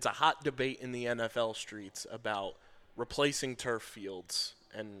it's a hot debate in the NFL streets about replacing turf fields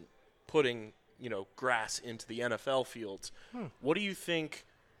and putting, grass into the NFL fields. What do you think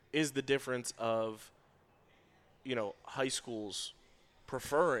is the difference of, high schools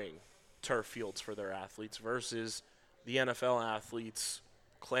preferring turf fields for their athletes versus the NFL athletes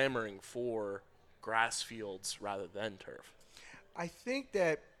clamoring for grass fields rather than turf? I think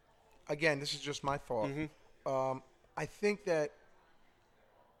that, again, this is just my thought. I think that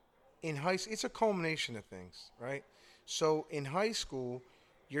in high school, it's a culmination of things, right? So in high school,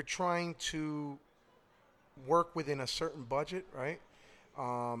 you're trying to work within a certain budget, right?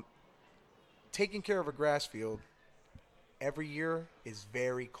 Taking care of a grass field every year is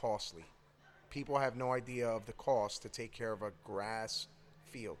very costly. People have no idea of the cost to take care of a grass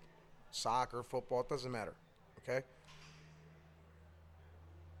field. Soccer, football, it doesn't matter, okay?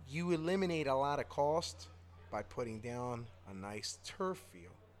 You eliminate a lot of cost by putting down a nice turf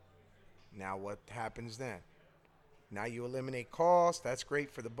field. Now what happens then? Now you eliminate cost. That's great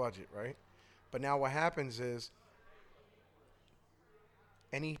for the budget, right? But now what happens is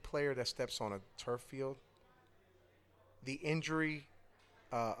any player that steps on a turf field, the injury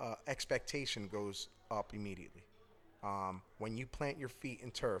expectation goes up immediately. When you plant your feet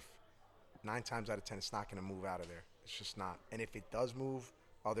in turf, 9 times out of 10, it's not going to move out of there. It's just not. And if it does move,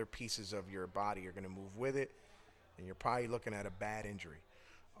 other pieces of your body are going to move with it, and you're probably looking at a bad injury.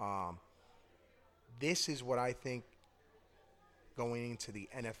 This is what I think going into the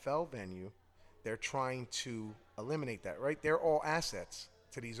NFL venue, they're trying to eliminate that, right? They're all assets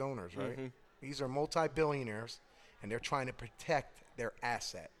to these owners, right? These are multi-billionaires, and they're trying to protect their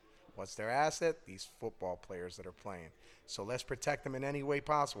asset. What's their asset? These football players that are playing. So let's protect them in any way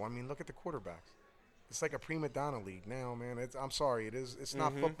possible. I mean, look at the quarterbacks. It's like a prima donna league now, man. I'm sorry, it is. It's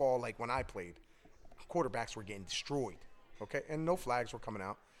not football like when I played. Quarterbacks were getting destroyed, okay? And no flags were coming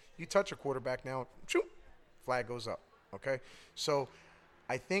out. You touch a quarterback now, shoot, flag goes up, okay? So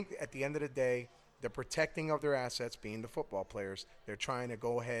I think at the end of the day, the protecting of their assets, being the football players, they're trying to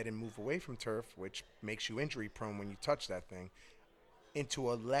go ahead and move away from turf, which makes you injury prone when you touch that thing,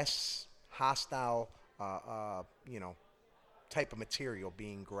 into a less hostile, type of material,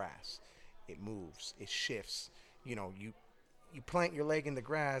 being grass. It moves, it shifts. You plant your leg in the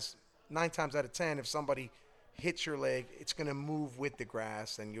grass, 9 times out of 10, if somebody hits your leg, it's going to move with the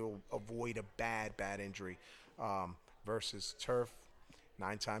grass, and you'll avoid a bad injury. Versus turf,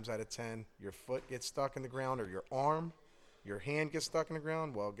 9 times out of 10, your foot gets stuck in the ground, or your arm, your hand gets stuck in the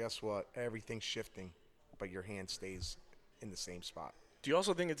ground. Well, guess what? Everything's shifting, but your hand stays in the same spot. Do you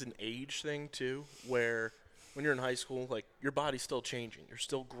also think it's an age thing, too, where when you're in high school, like, your body's still changing. You're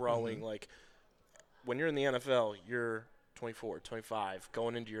still growing. Like, when you're in the NFL, you're 24, 25,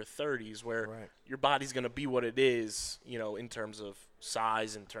 going into your 30s, where your body's going to be what it is, in terms of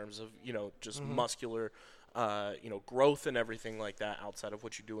size, in terms of, just muscular, growth and everything like that outside of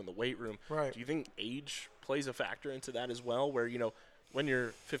what you do in the weight room. Right. Do you think age plays a factor into that as well, where, when you're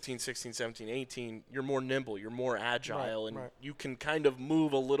 15, 16, 17, 18, you're more nimble, you're more agile, and you can kind of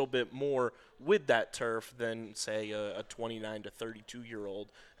move a little bit more with that turf than, say, a 29 to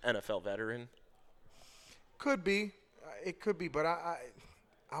 32-year-old NFL veteran? Could be. It could be, but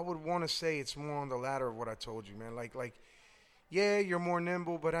I would want to say it's more on the latter of what I told you, man. Like, yeah, you're more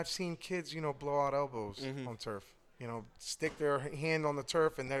nimble, but I've seen kids, blow out elbows on turf. Stick their hand on the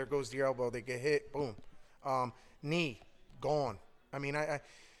turf, and there goes the elbow. They get hit, boom. Knee, gone. I mean,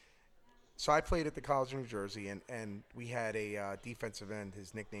 so I played at the College of New Jersey, and we had a defensive end.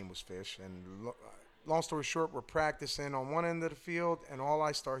 His nickname was Fish. And long story short, we're practicing on one end of the field, and all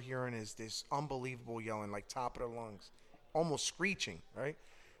I start hearing is this unbelievable yelling, like top of the lungs, almost screeching, right?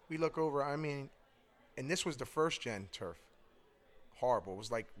 We look over, and this was the first-gen turf. Horrible. It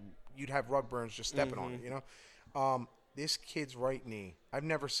was like you'd have rug burns just stepping on it, This kid's right knee, I've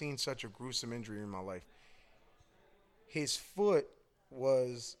never seen such a gruesome injury in my life. His foot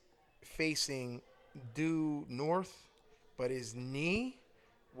was facing due north, but his knee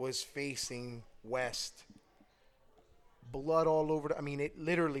was facing west. Blood all over. It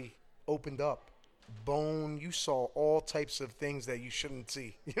literally opened up. bone. You saw all types of things that you shouldn't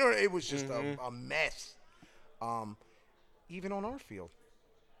see. You know, it was just a mess. Even on our field,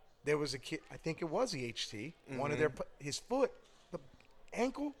 there was a kid. I think it was EHT. One of his foot, the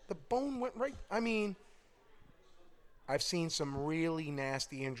ankle, the bone went right. I mean, I've seen some really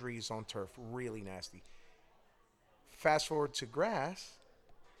nasty injuries on turf. Really nasty. Fast forward to grass.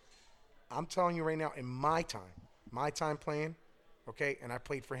 I'm telling you right now, in my time playing, okay, and I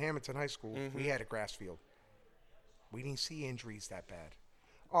played for Hamilton High School, we had a grass field. We didn't see injuries that bad.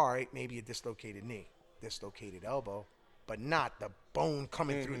 All right, maybe a dislocated knee, dislocated elbow, but not the bone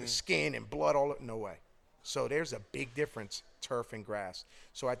coming through the skin and blood all. No way. So there's a big difference, turf and grass.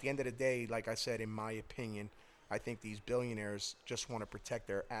 So at the end of the day, like I said, in my opinion, I think these billionaires just want to protect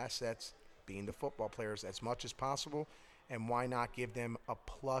their assets, being the football players, as much as possible. And why not give them a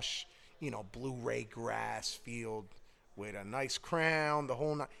plush, Blu-ray grass field with a nice crown, the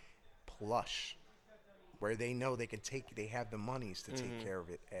whole plush, where they know they have the monies to take care of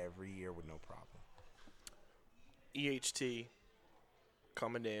it every year with no problem. EHT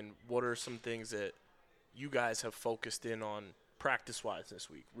coming in, what are some things that you guys have focused in on practice-wise this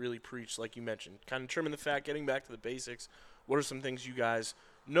week? Really preach, like you mentioned, kind of trimming the fat, getting back to the basics. What are some things you guys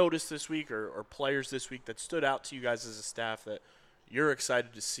noticed this week or players this week that stood out to you guys as a staff that you're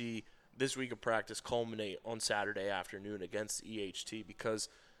excited to see this week of practice culminate on Saturday afternoon against EHT, because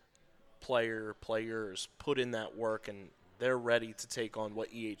players put in that work and they're ready to take on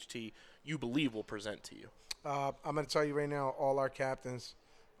what EHT you believe will present to you? I'm going to tell you right now, all our captains,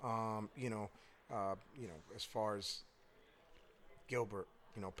 as far as Gilbert,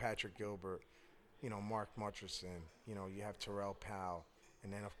 Patrick Gilbert, Mark Mutcherson, you have Terrell Powell,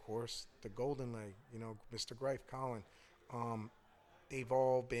 and then, of course, the Golden Leg, Mr. Greif, Colin. They've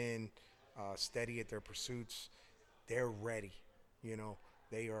all been steady at their pursuits. They're ready.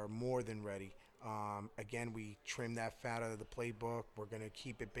 They are more than ready. Again, we trim that fat out of the playbook. We're going to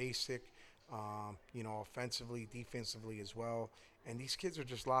keep it basic, offensively, defensively as well. And these kids are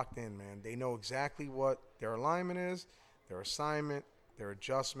just locked in, man. They know exactly what their alignment is, their assignment, their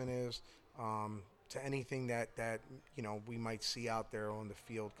adjustment is, to anything that we might see out there on the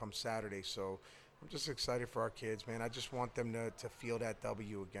field come Saturday. So I'm just excited for our kids, man. I just want them to feel that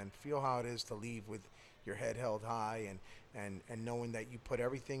W again. Feel how it is to leave with your head held high and knowing that you put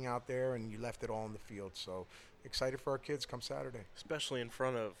everything out there and you left it all on the field. So excited for our kids come Saturday. Especially in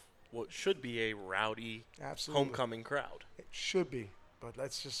front of what should be a rowdy homecoming crowd. It should be, but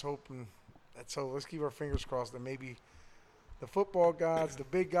let's just hope let's keep our fingers crossed that maybe the football gods, the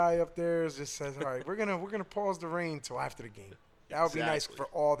big guy up there just says, all right, we're gonna pause the rain till after the game. That would be nice for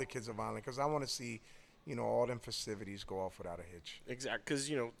all the kids of Island, because I want to see, all them festivities go off without a hitch. Exactly, because,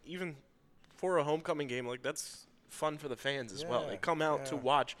 even for a homecoming game, like, that's fun for the fans as well. They come out to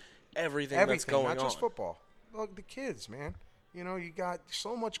watch everything that's going on. Not just football. Look, the kids, man. You got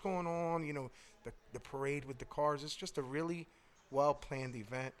so much going on, the parade with the cars. It's just a really well-planned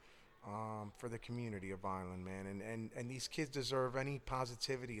event for the community of Island, man. And these kids deserve any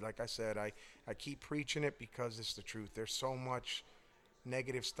positivity. Like I said, I keep preaching it because it's the truth. There's so much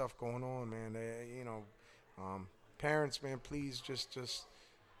negative stuff going on, man. Parents, man, please just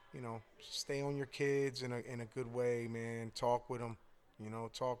stay on your kids in a good way, man. Talk with them,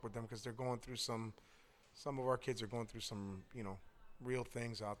 because they're going through some of our kids are going through some, real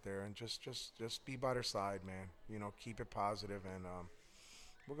things out there, and just be by their side, man. Keep it positive, and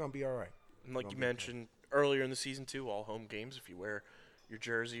we're going to be all right. And like you mentioned earlier in the season, too, all home games, if you wear your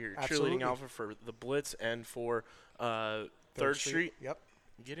jersey or your cheerleading outfit for the Blitz and for 3rd Street, yep,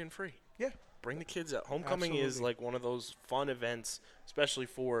 you get in free. Yeah. Bring the kids out. Homecoming is like one of those fun events, especially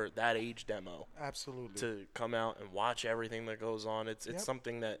for that age demo. Absolutely. To come out and watch everything that goes on. It's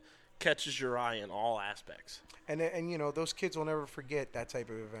something that catches your eye in all aspects. And those kids will never forget that type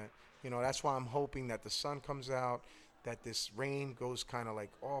of event. That's why I'm hoping that the sun comes out, that this rain goes kind of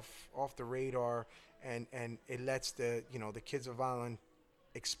like off the radar, and it lets the kids of Island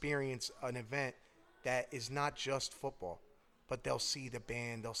experience an event that is not just football, but they'll see the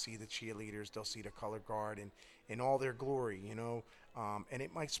band, they'll see the cheerleaders, they'll see the color guard in all their glory, and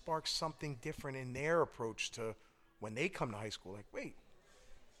it might spark something different in their approach to when they come to high school. Like, wait,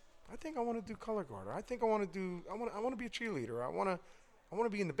 I think I want to do color guard, or I think I want to be a cheerleader, I want to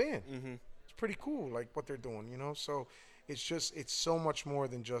be in the band. Mm-hmm. It's pretty cool, like what they're doing, So it's so much more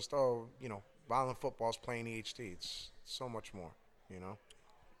than just Violent football's playing EHT. It's so much more,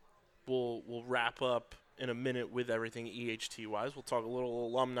 We'll wrap up in a minute with everything EHT wise. We'll talk a little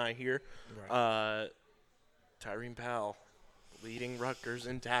alumni here. Right. Tyreen Powell leading Rutgers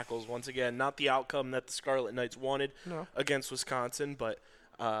in tackles once again. Not the outcome that the Scarlet Knights wanted against Wisconsin, but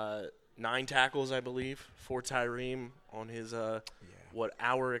 9 tackles, I believe, for Tyreem on his what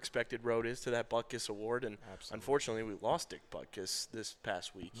our expected road is to that Butkus Award. And unfortunately, we lost Dick Butkus this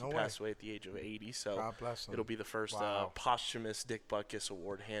past week. He passed away at the age of 80, so God bless him. It'll be the first posthumous Dick Butkus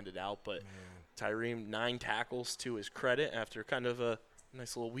Award handed out. But Tyreem, 9 tackles to his credit after kind of a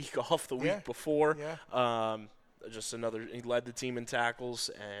nice little week off the week before. Yeah. He led the team in tackles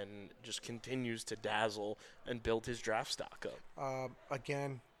and just continues to dazzle and build his draft stock up.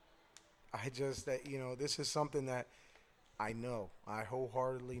 Again, this is something that I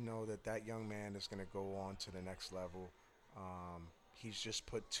wholeheartedly know that young man is going to go on to the next level. He's just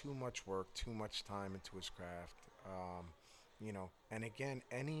put too much work, too much time into his craft. And again,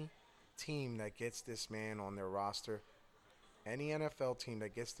 any team that gets this man on their roster, any NFL team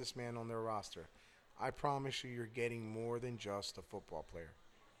that gets this man on their roster, I promise you're getting more than just a football player.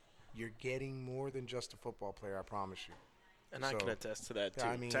 You're getting more than just a football player, I promise you. And I can attest to that, too.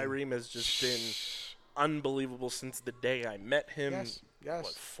 Tyreem has just been unbelievable since the day I met him,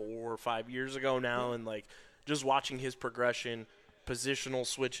 yes. 4 or 5 years ago now, and, just watching his progression, positional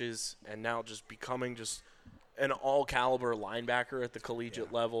switches, and now just becoming just an all-caliber linebacker at the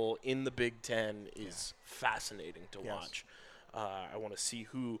collegiate level in the Big Ten is fascinating to watch. I want to see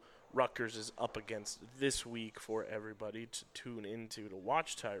who Rutgers is up against this week for everybody to tune into to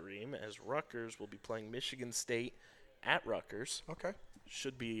watch Tyreem, as Rutgers will be playing Michigan State at Rutgers. Okay.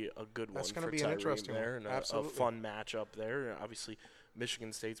 Should be a good one That's for gonna be an interesting there, one. and a fun matchup there. Obviously,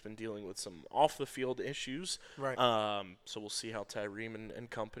 Michigan State's been dealing with some off-the-field issues. Right. So we'll see how Tyreem and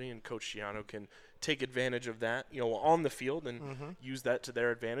company and Coach Giano can take advantage of that, on the field and use that to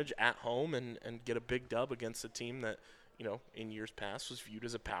their advantage at home and get a big dub against a team that, in years past was viewed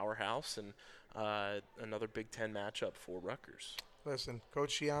as a powerhouse, and another Big Ten matchup for Rutgers. Listen,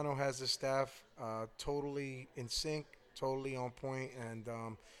 Coach Giano has his staff totally in sync, totally on point, and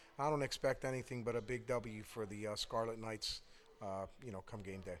I don't expect anything but a big W for the Scarlet Knights, come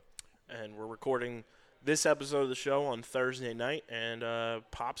game day. And we're recording this episode of the show on Thursday night, and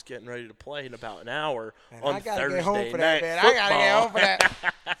Pop's getting ready to play in about an hour on Thursday night. I gotta get home for that, man. I gotta get home for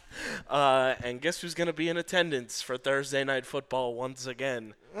that. And guess who's gonna be in attendance for Thursday night football once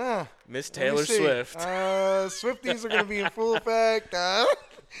again? Miss Taylor Swift. Swifties are gonna be in full effect.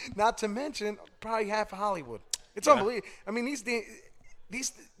 Not to mention probably half of Hollywood. It's unbelievable. I mean,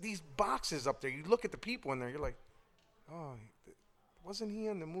 these boxes up there. You look at the people in there. You're like, oh, wasn't he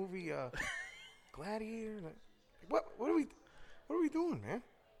in the movie Gladiator? What are we doing, man?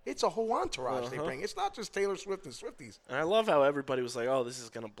 It's a whole entourage they bring. It's not just Taylor Swift and Swifties. And I love how everybody was like, oh, this is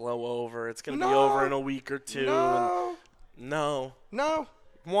going to blow over. It's going to be over in a week or two. No.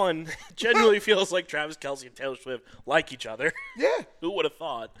 One, genuinely feels like Travis Kelce and Taylor Swift like each other. Yeah. Who would have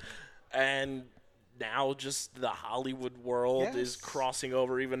thought? And now just the Hollywood world is crossing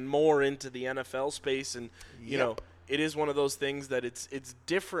over even more into the NFL space. And, it is one of those things that it's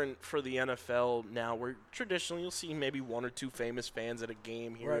different for the NFL now, where traditionally you'll see maybe 1 or 2 famous fans at a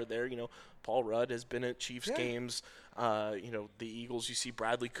game here or there. Paul Rudd has been at Chiefs games. The Eagles, you see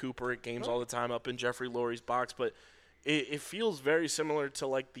Bradley Cooper at games all the time up in Jeffrey Lurie's box. But it feels very similar to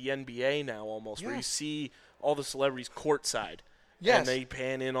like the NBA now almost, where you see all the celebrities courtside. Yes. And they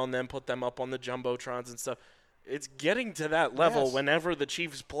pan in on them, put them up on the jumbotrons and stuff. It's getting to that level whenever the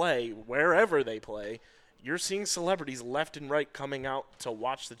Chiefs play, wherever they play. You're seeing celebrities left and right coming out to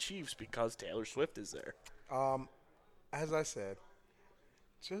watch the Chiefs because Taylor Swift is there. As I said,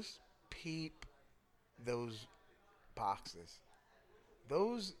 just peep those boxes.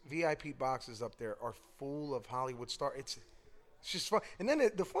 Those VIP boxes up there are full of Hollywood stars. It's just fun. And then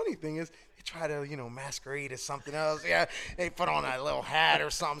the funny thing is, they try to, masquerade as something else. Yeah, they put on a little hat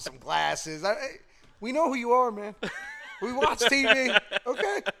or something, some glasses. We know who you are, man. We watch TV,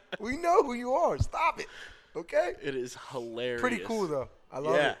 okay? We know who you are. Stop it, okay? It is hilarious. Pretty cool, though. I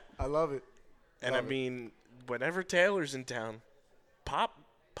love it. I love it. And, mean, whenever Taylor's in town,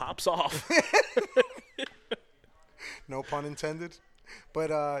 pops off. No pun intended.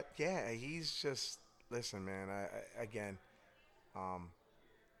 But, he's just – listen, man,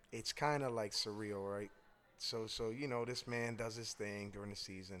 it's kind of like surreal, right? So this man does his thing during the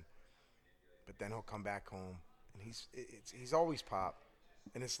season, but then he'll come back home. And he's always Pop.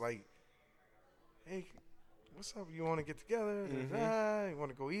 And it's like, hey, what's up? You want to get together? You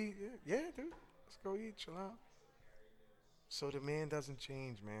want to go eat? Yeah, dude. Let's go eat. Chill out. So the man doesn't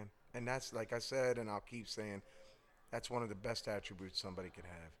change, man. And that's, like I said, and I'll keep saying, that's one of the best attributes somebody could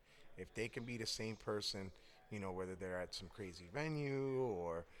have. If they can be the same person, whether they're at some crazy venue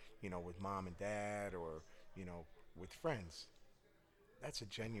or, with mom and dad or, with friends, that's a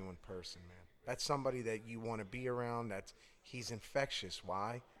genuine person, man. That's somebody that you want to be around. He's infectious.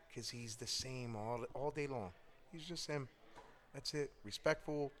 Why? because he's the same all day long. He's just him. That's it.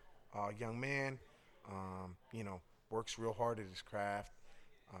 Respectful, young man. Works real hard at his craft,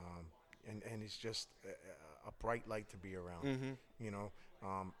 and he's just a bright light to be around.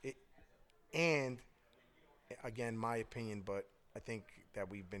 And again, my opinion, but I think that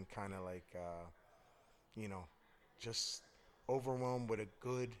we've been kind of like, just overwhelmed with a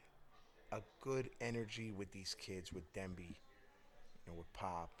good energy with these kids, with Demby, with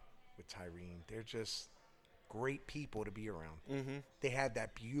Pop, with Tyrene. They're just great people to be around. They have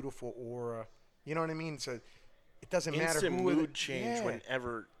that beautiful aura. You know what I mean? So it doesn't matter who. Instant mood change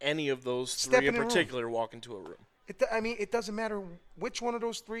whenever any of those three in particular walk into a room. It doesn't matter which one of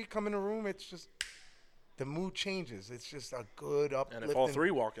those three come in the room. It's just the mood changes. It's just a good uplifting. And if all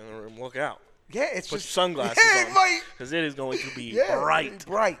three walk in the room, look out. Yeah, it's Put just sunglasses on, because it is going to be bright.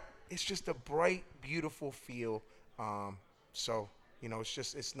 Bright. It's just a bright, beautiful feel. So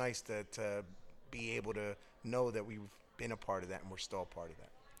it's nice to be able to know that we've been a part of that and we're still a part of that.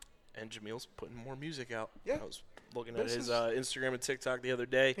 And Jamil's putting more music out. Yeah. I was looking at his Instagram and TikTok the other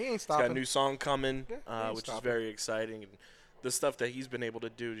day. He ain't He's stopping. got a new song coming, which stopping. is very exciting. And the stuff that he's been able to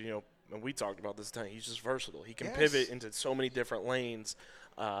do, and we talked about this time, he's just versatile. He can pivot into so many different lanes.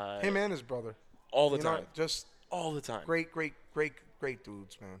 Him and his brother. All the time. Just all the time. Great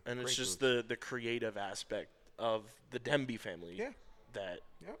dudes, man. And it's great just dudes. the creative aspect of the Demby family. Yeah. That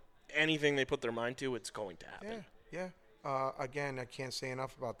anything they put their mind to, it's going to happen. Yeah. Again, I can't say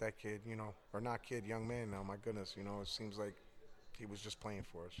enough about that kid, or not kid, young man now. My goodness, it seems like he was just playing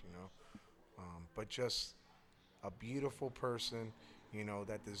for us, but just a beautiful person,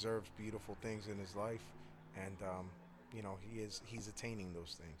 that deserves beautiful things in his life, and he's attaining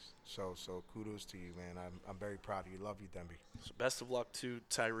those things. So kudos to you, man. I'm very proud of you. Love you, Demby. So best of luck to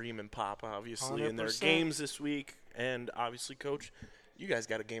Tyrene and Papa, obviously, in their 100%. games this week, and obviously, Coach, you guys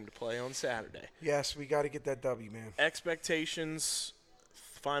got a game to play on Saturday. Yes, we got to get that W, man. Expectations,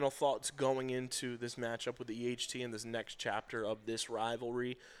 final thoughts going into this matchup with the EHT and this next chapter of this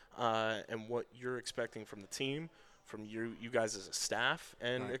rivalry, and what you're expecting from the team, from you guys as a staff,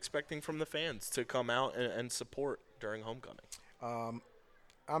 and expecting from the fans to come out and support during homecoming.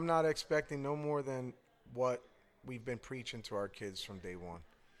 I'm not expecting no more than what we've been preaching to our kids from day one.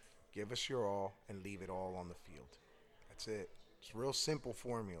 Give us your all and leave it all on the field. That's it. It's a real simple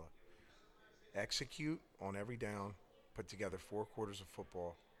formula. Execute on every down, put together 4 quarters of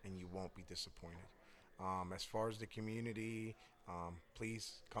football, and you won't be disappointed. As far as the community,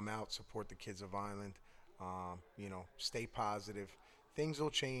 please come out, support the kids of Island. Stay positive. Things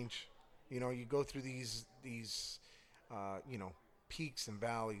will change. You go through these peaks and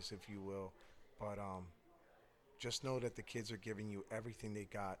valleys, if you will, but just know that the kids are giving you everything they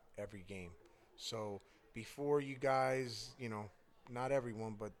got every game. So before you guys, not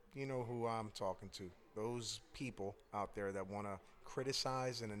everyone, but you know who I'm talking to, those people out there that want to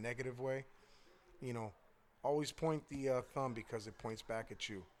criticize in a negative way, always point the thumb, because it points back at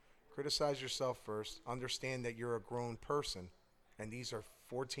you. Criticize yourself first. Understand that you're a grown person, and these are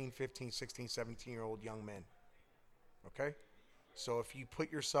 14, 15, 16, 17-year-old young men. Okay? So if you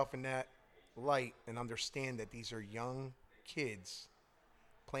put yourself in that light and understand that these are young kids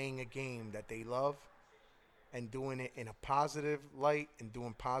playing a game that they love and doing it in a positive light and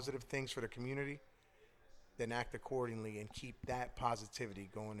doing positive things for the community, then act accordingly and keep that positivity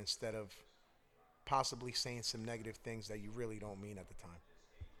going instead of possibly saying some negative things that you really don't mean at the time.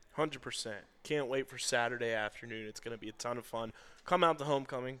 100%. Can't wait for Saturday afternoon. It's going to be a ton of fun. Come out to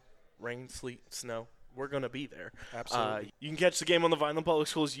homecoming. Rain, sleet, snow. We're going to be there. Absolutely. You can catch the game on the Vineland Public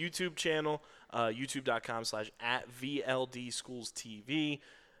Schools YouTube channel, youtube.com/@VLDSchoolsTV.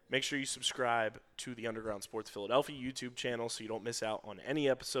 Make sure you subscribe to the Underground Sports Philadelphia YouTube channel so you don't miss out on any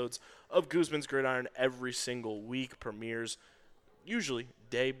episodes of Guzman's Gridiron. Every single week premieres usually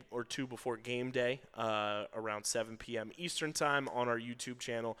day or two before game day, around 7 p.m. Eastern time on our YouTube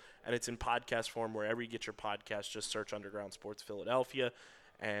channel, and it's in podcast form wherever you get your podcast. Just search Underground Sports Philadelphia,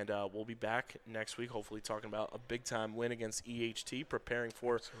 and we'll be back next week, hopefully talking about a big-time win against EHT, preparing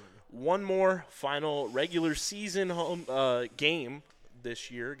for one more final regular season home game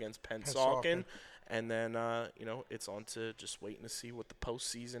this year against Pennsauken. And then, it's on to just waiting to see what the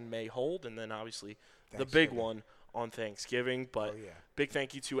postseason may hold, and then obviously the big one on Thanksgiving. But big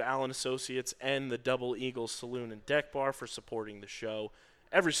thank you to Allen Associates and the Double Eagle Saloon and Deck Bar for supporting the show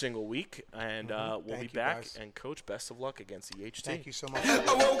every single week. And we'll be back. Guys. And, Coach, best of luck against EHT. Thank you so much.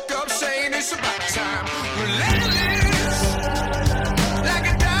 I woke up saying it's about time. Relentless,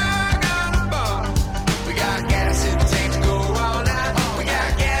 like a